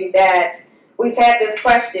interesting that we've had this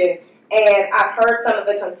question, and I've heard some of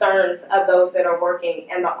the concerns of those that are working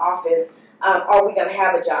in the office. Are we going to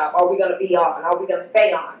have a job? Are we going to be on? Are we going to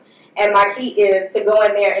stay on? And my key is to go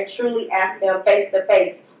in there and truly ask them face to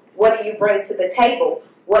face, what do you bring to the table?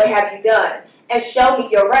 What have you done? And show me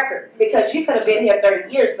your records, because you could have been here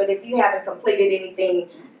 30 years, but if you haven't completed anything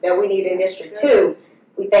that we need in District 2,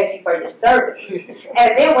 we thank you for your service.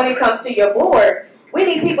 And then when it comes to your boards, we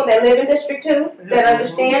need people that live in District 2, that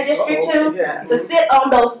understand District 2, to sit on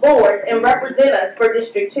those boards and represent us for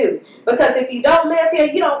District 2. Because if you don't live here,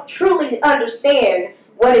 you don't truly understand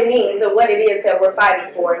what it means and what it is that we're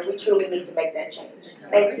fighting for, and we truly need to make that change.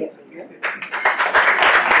 Thank you.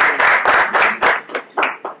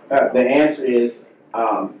 The answer is,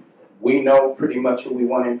 we know pretty much who we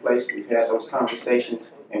want in place. We've had those conversations,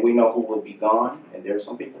 and we know who will be gone, and there are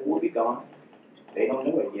some people who will be gone. They don't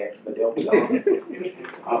know it yet, but they'll be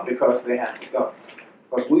gone because they have to go.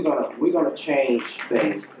 Because we're gonna change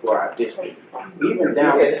things for our district, even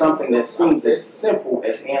down to something that seems as simple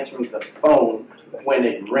as answering the phone when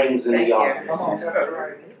it rings in the office.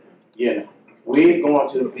 You know, we're going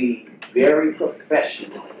to be very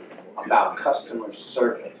professional about customer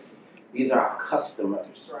service. These are our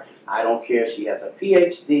customers. I don't care if she has a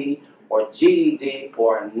PhD or GED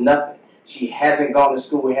or nothing. She hasn't gone to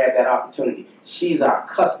school and had that opportunity. She's our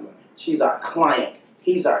customer. She's our client.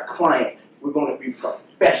 He's our client. We're going to be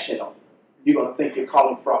professional. You're going to think you're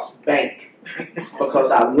calling Frost Bank,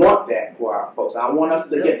 because I want that for our folks. I want us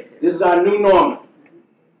to get, this is our new normal,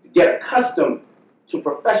 get accustomed to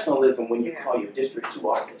professionalism when you call your District 2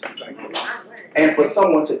 office. And for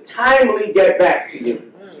someone to timely get back to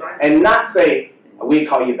you and not say, we'll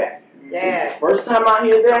call you back. Yes. See, the first time I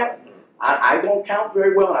hear that, I don't count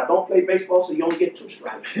very well, and I don't play baseball, so you only get 2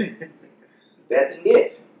 strikes. That's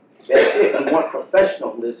it. That's it. We want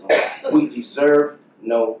professionalism. We deserve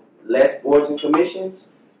no less boards and commissions.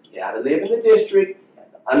 You got to live in the district,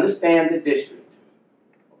 understand the district.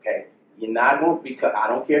 Okay? You're not going to, because I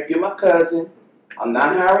don't care if you're my cousin, I'm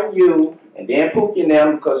not hiring you, and then Pookie and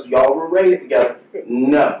them because y'all were raised together.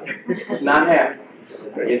 No, it's not happening.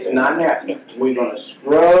 It's not happening. We're going to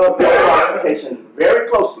scrub your qualifications very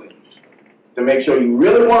closely to make sure you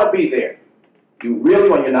really want to be there. You really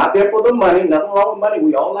want, you're not there for the money, nothing wrong with money,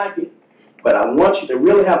 we all like it. But I want you to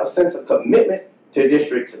really have a sense of commitment to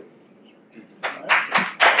District 2.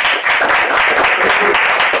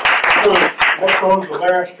 That's on the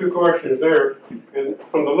last 2 questions there, and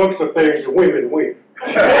from the looks of things, the women win.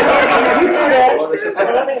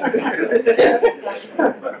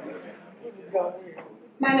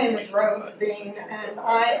 My name is Rose Bean, and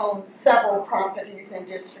I own several properties in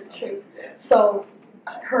District 2. So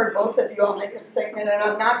I heard both of you all make a statement, and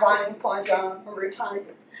I'm not vying for a job, I'm retired.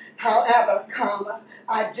 However,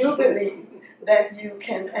 I do believe that you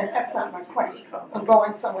can, and that's not my question, I'm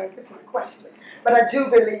going somewhere with my question, but I do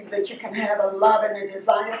believe that you can have a love and a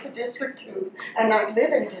desire for District 2 and not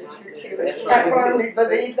live in District 2. I firmly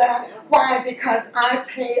believe that. Why? Because I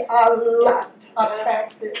pay a lot of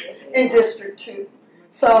taxes in District 2.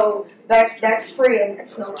 So that's free and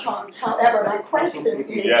it's no charge. However, my question is,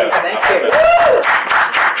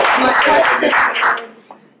 my question is,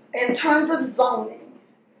 in terms of zoning,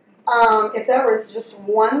 if there was just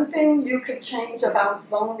one thing you could change about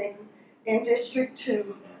zoning in District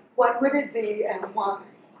 2, what would it be and why?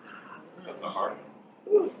 That's a hard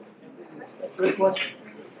one. Good question.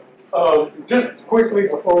 Just quickly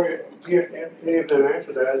before Yeah, to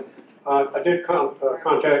answer that, I did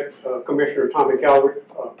contact Commissioner Tommy Calvert,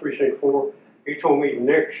 Precinct 4. He told me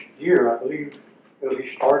next year, I believe it'll be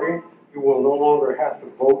starting, you will no longer have to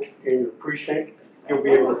vote in your precinct. You'll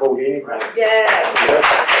be able to vote anywhere. Yes.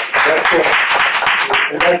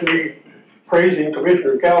 And that's me praising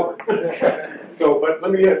Commissioner Calvert. So, but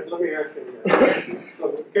let me ask you,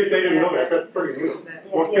 so in case they didn't know that, that's pretty new.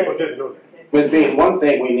 Most people didn't know that. Ms. Bean, one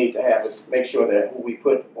thing we need to have is make sure that who we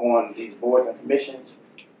put on these boards and commissions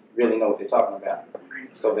really know what they're talking about.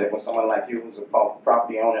 So that when someone like you who's a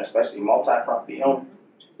property owner, especially multi-property owner,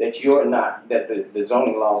 that you're not, that the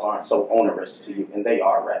zoning laws aren't so onerous to you, and they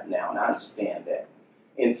are right now, and I understand that.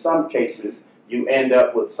 In some cases, you end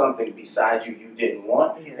up with something beside you didn't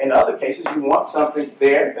want. In other cases, you want something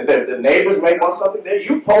there, the neighbors may want something there,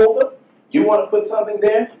 you told them, you want to put something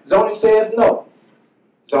there, zoning says no.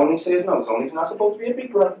 Zoning says no. Zoning's not supposed to be a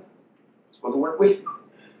big brother. It's supposed to work with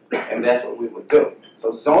you. And that's what we would do.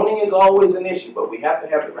 So zoning is always an issue, but we have to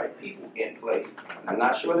have the right people in place. And I'm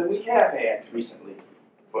not sure that we have had recently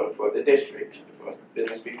for the district, for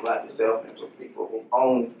business people like yourself and for people who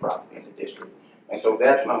own property in the district. And so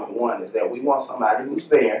that's number one, is that we want somebody who's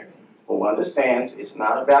there, who understands it's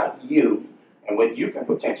not about you and what you can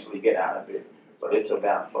potentially get out of it, but it's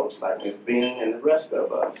about folks like Ms. Bean and the rest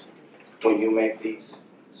of us when you make these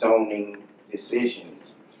zoning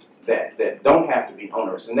decisions that don't have to be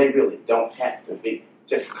onerous, and they really don't have to be,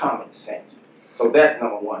 just common sense. So that's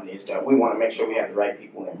number one, is that we want to make sure we have the right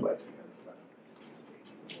people in place.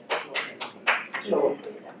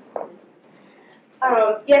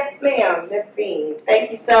 Yes, ma'am, Ms. Bean.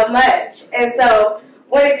 Thank you so much. And so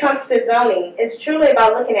when it comes to zoning, it's truly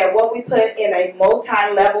about looking at what we put in a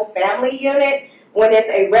multi-level family unit when it's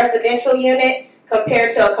a residential unit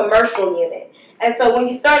compared to a commercial unit. And so when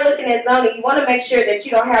you start looking at zoning, you want to make sure that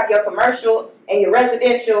you don't have your commercial and your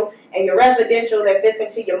residential that fits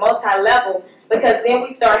into your multi-level, because then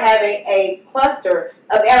we start having a cluster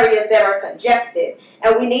of areas that are congested.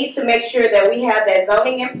 And we need to make sure that we have that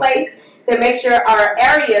zoning in place to make sure our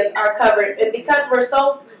areas are covered. And because we're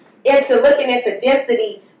so into looking into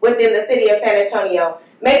density within the city of San Antonio,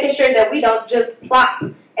 making sure that we don't just plop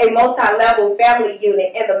a multi-level family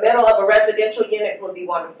unit in the middle of a residential unit would be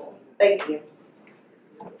wonderful. Thank you.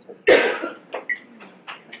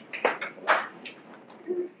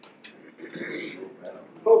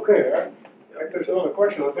 Okay, if there's another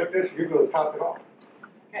question, I think you're going to top it off.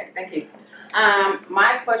 Okay, thank you.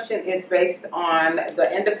 My question is based on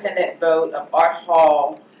the independent vote of Art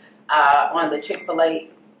Hall on the Chick-fil-A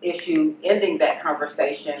issue, ending that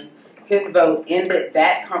conversation. His vote ended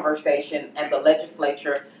that conversation, and the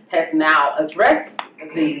legislature has now addressed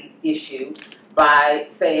the issue by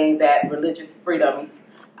saying that religious freedoms,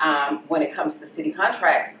 when it comes to city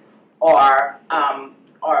contracts, are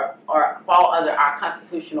fall under our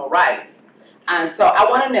constitutional rights. And so I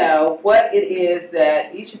want to know what it is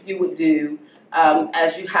that each of you would do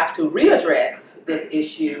as you have to readdress this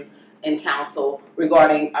issue in council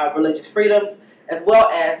regarding religious freedoms, as well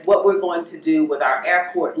as what we're going to do with our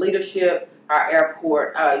airport leadership, our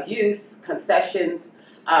airport use, concessions,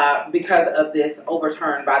 because of this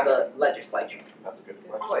overturn by the legislature. That's a good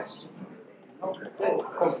question. Okay.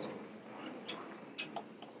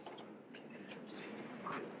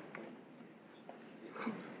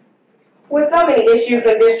 With so many issues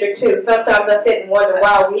in District 2, sometimes I sit and wonder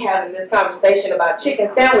why are we having this conversation about chicken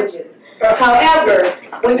sandwiches. However,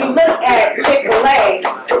 when you look at Chick-fil-A,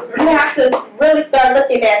 you have to really start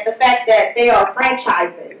looking at the fact that they are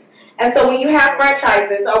franchises. And so when you have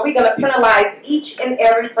franchises, are we going to penalize each and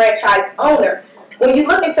every franchise owner? When you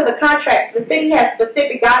look into the contracts, the city has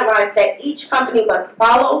specific guidelines that each company must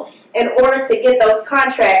follow in order to get those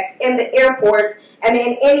contracts in the airports and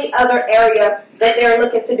in any other area that they're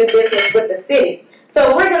looking to do business with the city.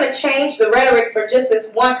 So we're going to change the rhetoric for just this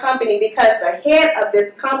one company because the head of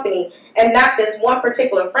this company and not this one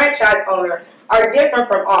particular franchise owner are different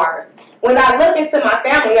from ours. When I look into my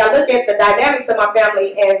family, I look at the dynamics of my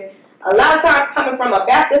family, and a lot of times coming from a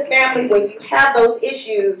Baptist family, when you have those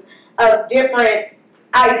issues of different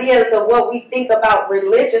ideas of what we think about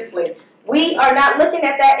religiously, we are not looking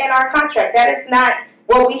at that in our contract. That is not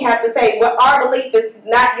what we have to say. Well, our belief is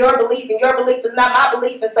not your belief, and your belief is not my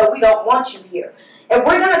belief, and so we don't want you here. If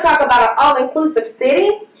we're going to talk about an all-inclusive city,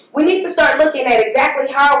 we need to start looking at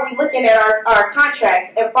exactly how are we looking at our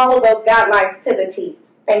contracts and follow those guidelines to the T.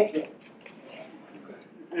 Thank you.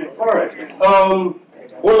 All right.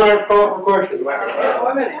 One last call for questions. Wait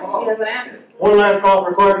a minute. He doesn't answer. One last call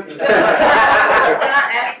for questions. Can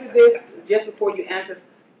I answer this just before you answer?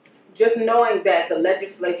 Just knowing that the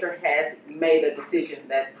legislature has made a decision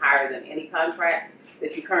that's higher than any contract,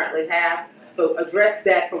 that you currently have. So address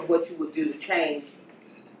that from what you would do to change.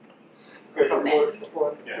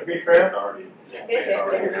 To be fair.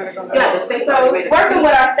 Yeah, so working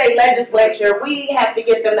with our state legislature, we have to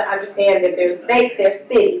get them to understand that their state, their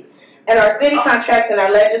city, and our city contract and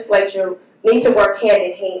our legislature need to work hand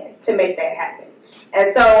in hand to make that happen.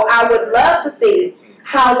 And so I would love to see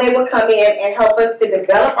how they would come in and help us to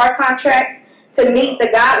develop our contracts to meet the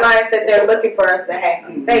guidelines that they're looking for us to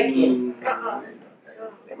have. Thank you.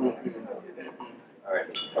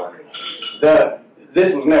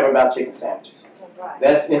 This was never about chicken sandwiches.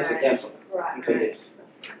 That's incidental to this.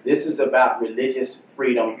 This is about religious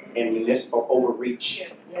freedom and municipal overreach.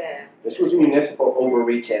 This was municipal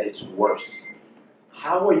overreach at its worst.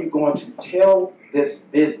 How are you going to tell this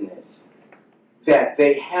business that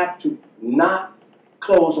they have to not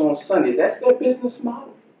close on Sunday? That's their business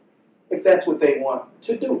model, if that's what they want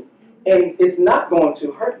to do. And it's not going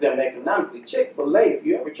to hurt them economically. Chick-fil-A, if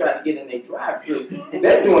you ever try to get in their drive-thru,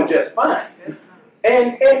 they're doing just fine.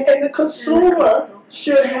 And the consumer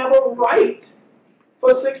should have a right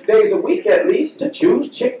for 6 days a week at least to choose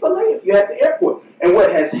Chick-fil-A if you're at the airport. And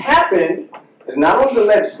what has happened is not only the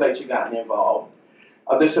legislature gotten involved,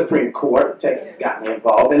 the Supreme Court of Texas has gotten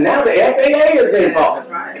involved, and now the FAA is involved.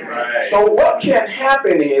 So what can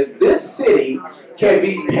happen is this city can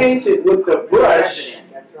be painted with the brush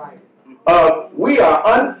of we are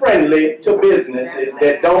unfriendly to businesses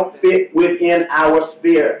that don't fit within our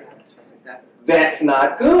sphere. That's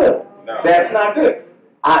not good. That's not good.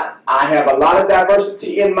 I have a lot of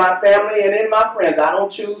diversity in my family and in my friends. I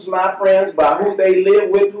don't choose my friends by who they live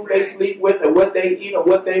with, who they sleep with, or what they eat, or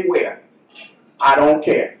what they wear. I don't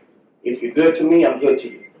care. If you're good to me, I'm good to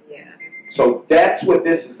you. So that's what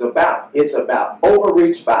this is about. It's about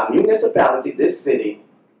overreach by a municipality, this city,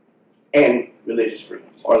 and religious freedom,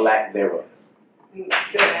 or lack thereof. Okay,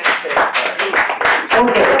 I'm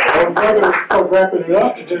going to start wrapping it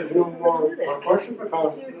up. There's no more questions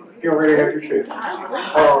because you already have your share.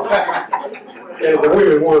 And the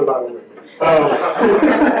winner won, by the way.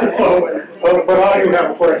 But I do have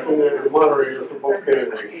a question as the moderator for both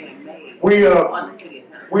candidates. We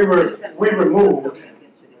removed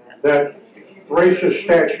that racist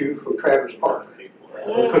statue from Travis Park.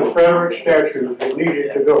 The Confederate statue that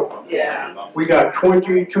needed to go. We got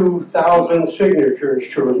 22,000 signatures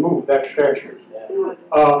to remove that statue.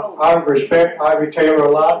 I respect Ivy Taylor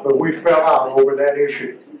a lot, but we fell out over that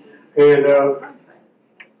issue. And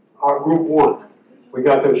our group won. We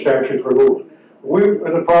got those statues removed. We're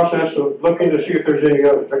in the process of looking to see if there's any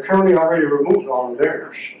others. The county already removed all of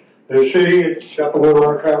theirs. The city has got the one on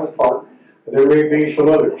our Travis Park, and there may be some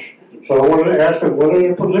others. So I wanted to ask them what are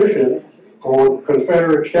their position on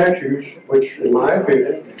Confederate statues, which, in my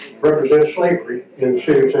opinion, represent slavery in the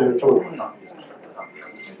city of San Antonio.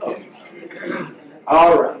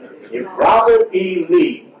 All right. If Robert E.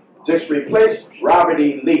 Lee, just replace Robert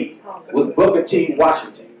E. Lee with Booker T.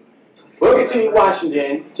 Washington. Booker T.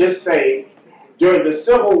 Washington just say, during the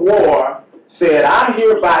Civil War, said, I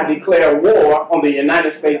hereby declare war on the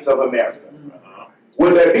United States of America.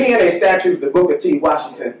 Will there be any statues to Booker T.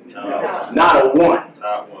 Washington? No. Not a one.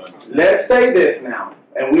 Not one. Let's say this now,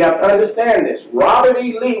 and we have to understand this. Robert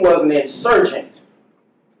E. Lee was an insurgent.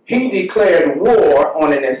 He declared war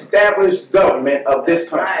on an established government of this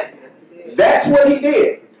country. That's what he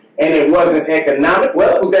did. And it wasn't economic.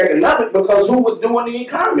 Well, it was economic because who was doing the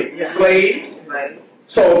economy? Slaves.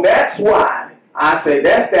 So that's why I say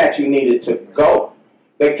that statue needed to go.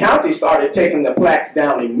 The county started taking the plaques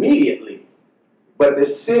down immediately, but the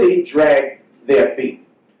city dragged their feet.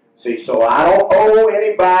 See, so I don't owe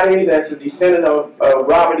anybody that's a descendant of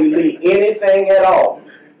Robert E. Lee anything at all.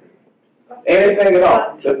 Anything at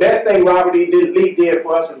all. The best thing Robert E. Lee did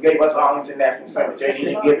for us was gave us Arlington National Cemetery. He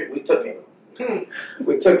didn't give it, we took it.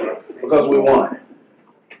 We took it because we won.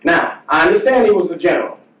 Now, I understand he was a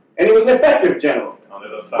general, and he was an effective general.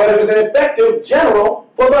 But it was an effective general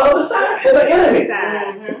for the other side, for the enemy.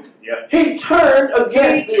 He turned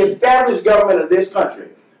against the established government of this country.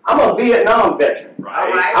 I'm a Vietnam veteran.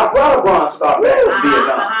 I brought a Bronze Star Medal in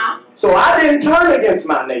Vietnam. So I didn't turn against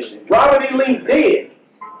my nation. Robert E. Lee did.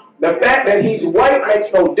 The fact that he's white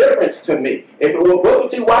makes no difference to me. If it were Booker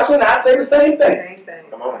T. Washington, I'd say the same thing.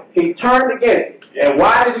 Come on. He turned against it. And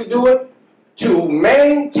why did he do it? To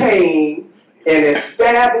maintain an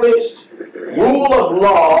established rule of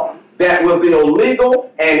law that was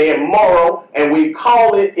illegal and immoral, and we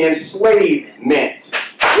call it enslavement.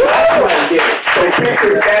 That's why he did it. So take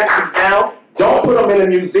the statues down. Don't put them in a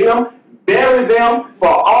museum. Bury them for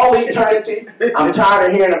all eternity. I'm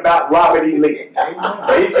tired of hearing about Robert E. Lee.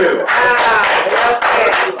 Me too.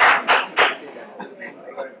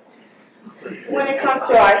 When it comes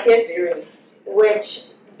to our history, which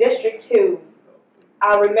District 2,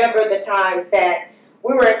 I remember the times that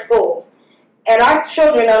we were in school, and our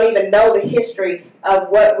children don't even know the history of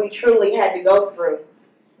what we truly had to go through.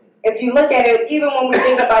 If you look at it, even when we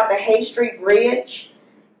think about the Hay Street Bridge,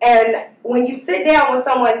 and when you sit down with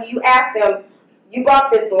someone, you ask them, you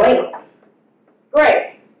bought this land.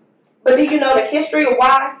 Great. But do you know the history of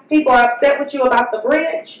why people are upset with you about the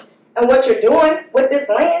bridge and what you're doing with this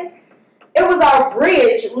land? It was our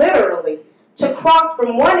bridge, literally, to cross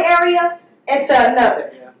from one area into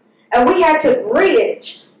another. And we had to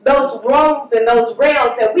bridge those roads and those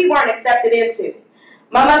rails that we weren't accepted into.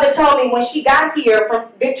 My mother told me when she got here from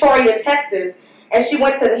Victoria, Texas, and she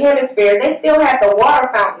went to the hemisphere, they still had the water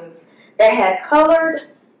fountains that had colored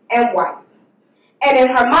and white. And in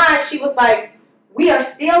her mind, she was like, we are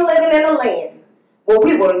still living in a land where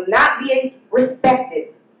we will not be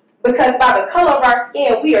respected because by the color of our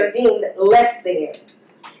skin, we are deemed less than.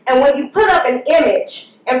 And when you put up an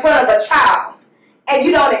image in front of a child and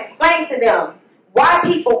you don't explain to them why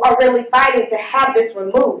people are really fighting to have this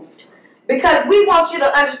removed, because we want you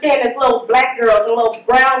to understand as little black girls and little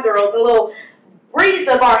brown girls and little breeds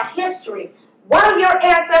of our history, why your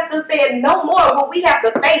ancestors said no more will we have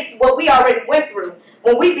to face what we already went through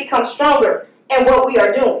when we become stronger in what we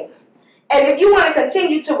are doing. And if you want to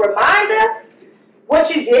continue to remind us what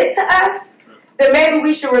you did to us, then maybe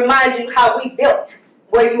we should remind you how we built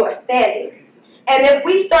where you are standing. And if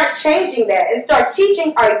we start changing that and start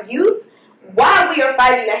teaching our youth why we are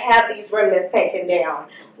fighting to have these remnants taken down,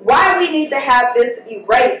 why we need to have this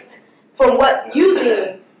erased from what you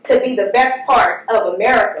deem to be the best part of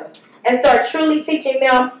America, and start truly teaching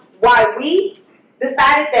them why we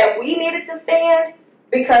decided that we needed to stand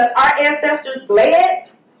because our ancestors bled,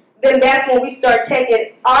 then that's when we start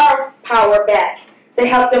taking our power back to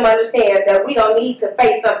help them understand that we don't need to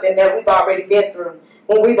face something that we've already been through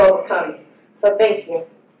when we've overcome it. So thank you.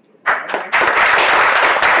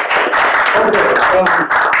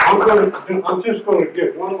 I'm just going to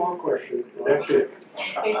get one more question, and that's it.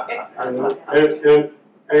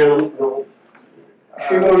 And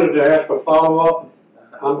she wanted to ask a follow-up.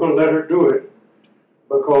 I'm going to let her do it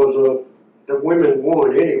because the women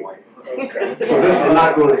won anyway. So this is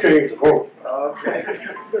not going to change the vote.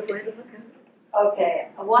 Okay,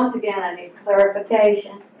 once again, I need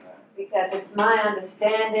clarification because it's my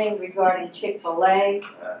understanding regarding Chick-fil-A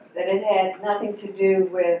that it had nothing to do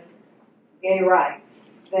with gay rights,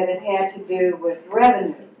 that it had to do with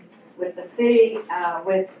revenue. With the city,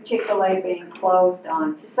 with Chick-fil-A being closed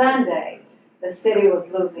on Sunday, the city was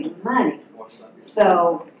losing money.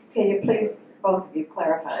 So, can you please, both of you,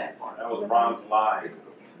 clarify that for me? That was Ron's lie.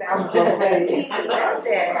 We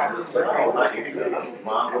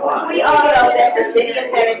all know that the city of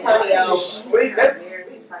San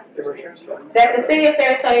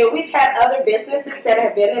Antonio, we've had other businesses that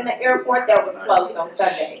have been in the airport that was closed on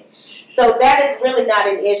Sunday. So that is really not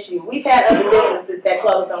an issue. We've had other businesses that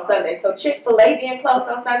closed on Sunday. So Chick-fil-A being closed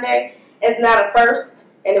on Sunday is not a first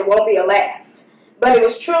and it won't be a last. But it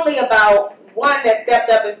was truly about one that stepped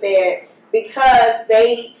up and said, because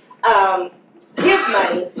they give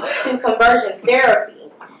money to conversion therapy,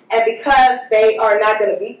 and because they are not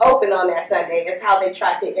going to be open on that Sunday, is how they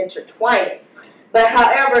tried to intertwine it. But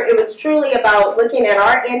however, it was truly about looking at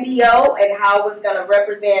our NDO and how it was going to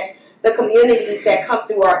represent the communities that come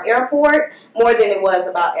through our airport more than it was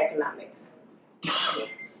about economics.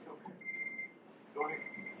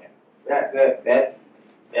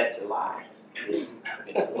 That's a lie. It's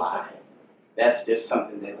a lie. That's just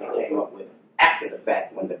something that they came up with after the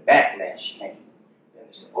fact when the backlash came. Then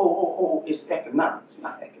they said, oh, it's economic. It's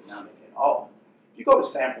not economic at all. If you go to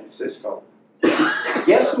San Francisco,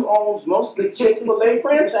 guess who owns most of the Chick-fil-A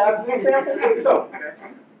franchises in San Francisco?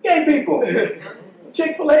 Gay people.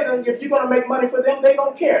 Chick-fil-A, if you're going to make money for them, they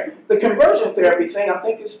don't care. The conversion therapy thing, I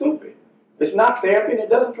think, is stupid. It's not therapy and it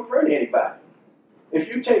doesn't convert anybody.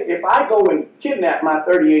 If I go and kidnap my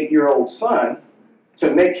 38-year-old son to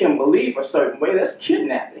make him believe a certain way, that's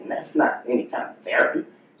kidnapping. That's not any kind of therapy.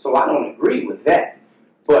 So I don't agree with that.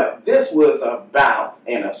 But this was about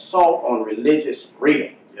an assault on religious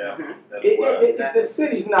freedom. Yeah, the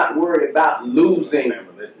city's not worried about losing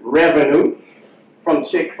revenue from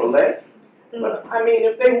Chick-fil-A. But, I mean,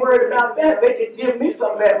 if they worried about that, they could give me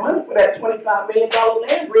some of that money for that $25 million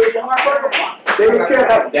land bridge in Hartford Park. They didn't care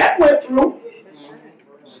about that went through.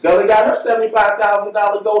 Scully got her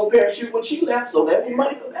 $75,000 golden parachute when she left, so there'd be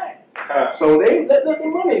money for that. So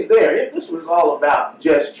the money's there. This was all about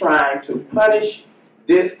just trying to punish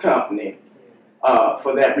this company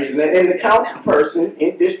for that reason. And the council person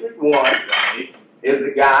in District 1 is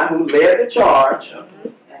the guy who led the charge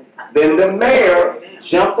Then the mayor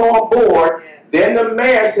jumped on board. Then the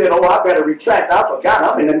mayor said, oh, I better retract. I forgot,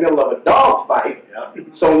 I'm in the middle of a dog fight.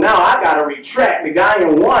 So now I got to retract. The guy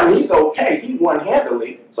who won, he's okay. He won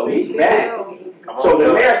heavily, so he's back. So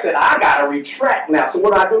the mayor said, I got to retract now. So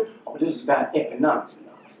what do I do? Oh, this is about economics.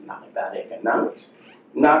 No, it's not about economics.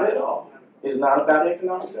 Not at all. It's not about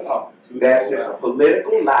economics at all. That's just a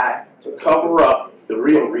political lie to cover up the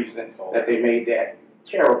real reason that they made that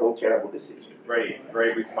terrible, terrible decision.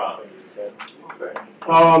 Great response.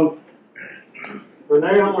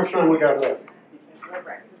 Renee, how much time we got left?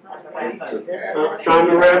 Time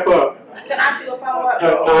to wrap up. Can I do a follow-up?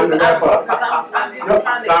 Time to wrap up. I'm just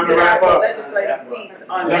trying to wrap up. Legislative piece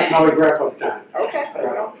on that. No, it's wrap up time. Okay.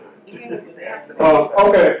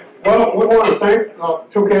 Okay. Well, we want to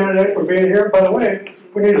thank two candidates for being here. By the way,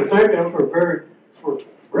 we need to thank them for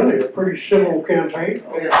really a pretty civil campaign.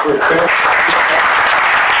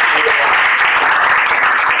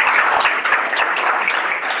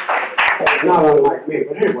 Not unlike me,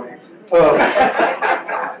 but anyway.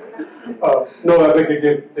 No, I think they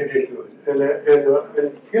did good.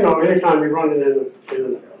 And you know, anytime you're running in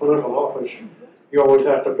a political office, you always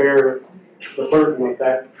have to bear the burden of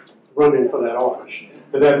that running for that office.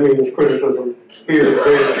 And that means criticism here,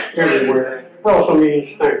 there, everywhere. It also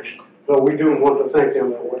means thanks. So we do want to thank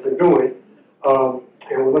them for what they're doing.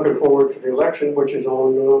 And we're looking forward to the election, which is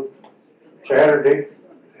on Saturday.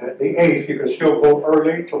 At the 8th, you can still vote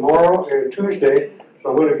early tomorrow and Tuesday. So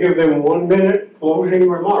I'm going to give them 1 minute closing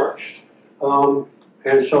remarks.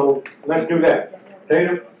 And so let's do that.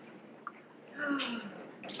 Jada?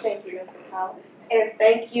 Thank you, Mr. Salas. And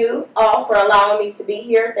thank you all for allowing me to be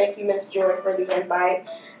here. Thank you, Ms. Joy, for the invite.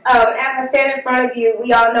 As I stand in front of you,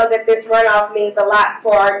 we all know that this runoff means a lot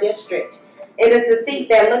for our district. It is the seat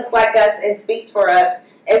that looks like us and speaks for us.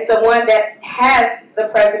 It's the one that has the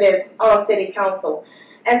presidents on city council.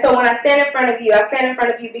 And so when I stand in front of you, I stand in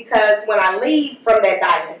front of you because when I leave from that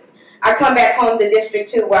dais, I come back home to District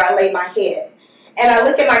 2 where I lay my head. And I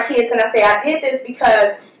look at my kids and I say, I did this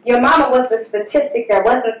because your mama was the statistic that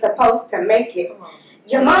wasn't supposed to make it.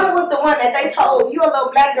 Your mama was the one that they told, you a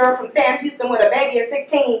little black girl from Sam Houston with a baby at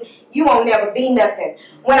 16, you won't never be nothing.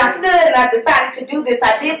 When I stood and I decided to do this,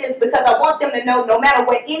 I did this because I want them to know no matter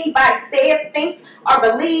what anybody says, thinks, or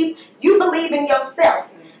believes, you believe in yourself.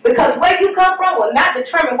 Because where you come from will not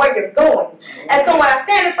determine where you're going. And so when I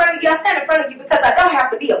stand in front of you, I stand in front of you because I don't have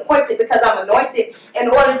to be appointed because I'm anointed in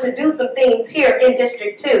order to do some things here in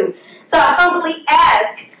District 2. So I humbly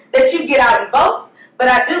ask that you get out and vote, but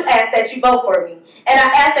I do ask that you vote for me. And I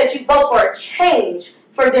ask that you vote for a change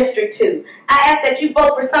for District 2. I ask that you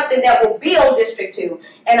vote for something that will build District 2.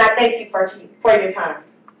 And I thank you for your time.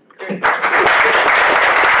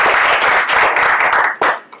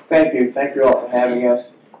 Thank you all for having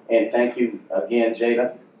us. And thank you again,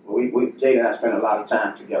 Jada. Jada and I spent a lot of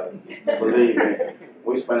time together. Believe me,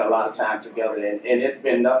 we spent a lot of time together, and it's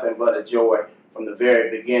been nothing but a joy from the very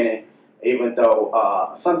beginning. Even though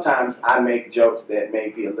sometimes I make jokes that may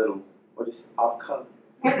be a little off color.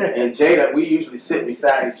 And Jada, we usually sit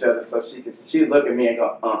beside each other so she look at me and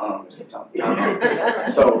go,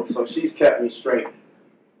 So she's kept me straight.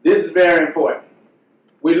 This is very important.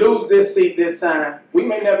 We lose this seat this time, we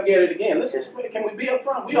may never get it again. Let's just wait. Can we be up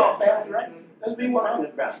front? We all family, right? Let's be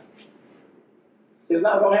 100 about it. It's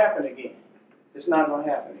not going to happen again. It's not going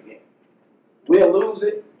to happen again. We'll lose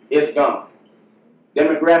it. It's gone.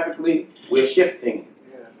 Demographically, we're shifting.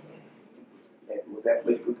 Was that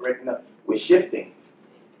politically correct enough? We're shifting.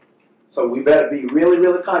 So we better be really,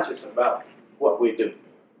 really conscious about what we do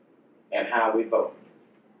and how we vote,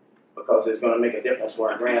 because it's going to make a difference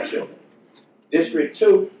for our grandchildren. District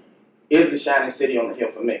 2 is the shining city on the hill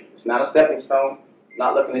for me. It's not a stepping stone. I'm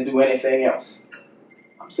not looking to do anything else.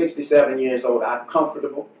 I'm 67 years old. I'm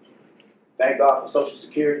comfortable. Thank God for Social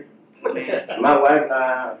Security. My wife and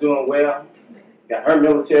I are doing well. Got her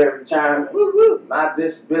military retirement. My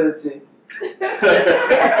disability.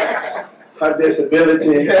 Her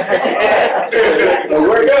disability. So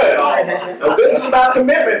we're good. So this is about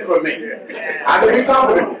commitment for me. I can be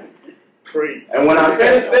comfortable. And when I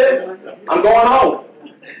finish this, I'm going home.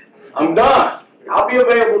 I'm done. I'll be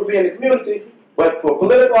available to be in the community, but for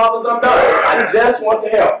political office, I'm done. I just want to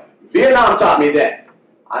help. Vietnam taught me that.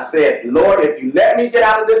 I said, Lord, if you let me get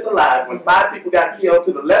out of this alive, when 5 people got killed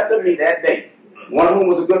to the left of me that day, one of whom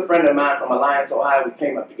was a good friend of mine from Alliance, Ohio, we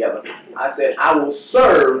came up together. I said, I will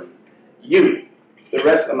serve you the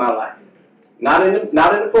rest of my life. Not in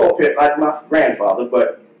the pulpit like my grandfather,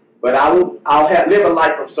 but I'll live a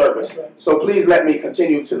life of service. So please let me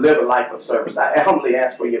continue to live a life of service. I humbly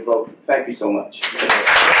ask for your vote. Thank you so much.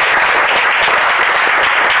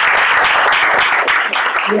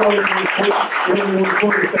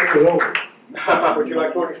 is over. Would you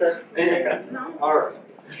like 20 seconds? Yeah. All right.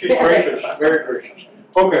 She's gracious, very gracious.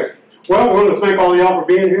 Okay. Well, we want to thank all y'all for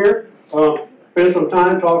being here. Spend some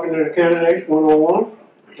time talking to the candidates one-on-one.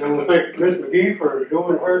 And we thank Ms. McGee for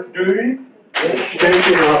doing her duty and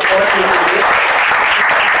stating our questions.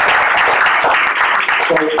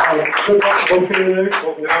 So, good luck to both candidates,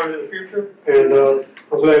 both now and in the future. And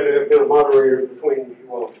I'm glad to have been a moderator between you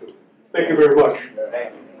all two. Thank you very much.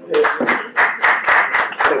 Thank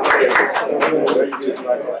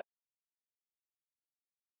you.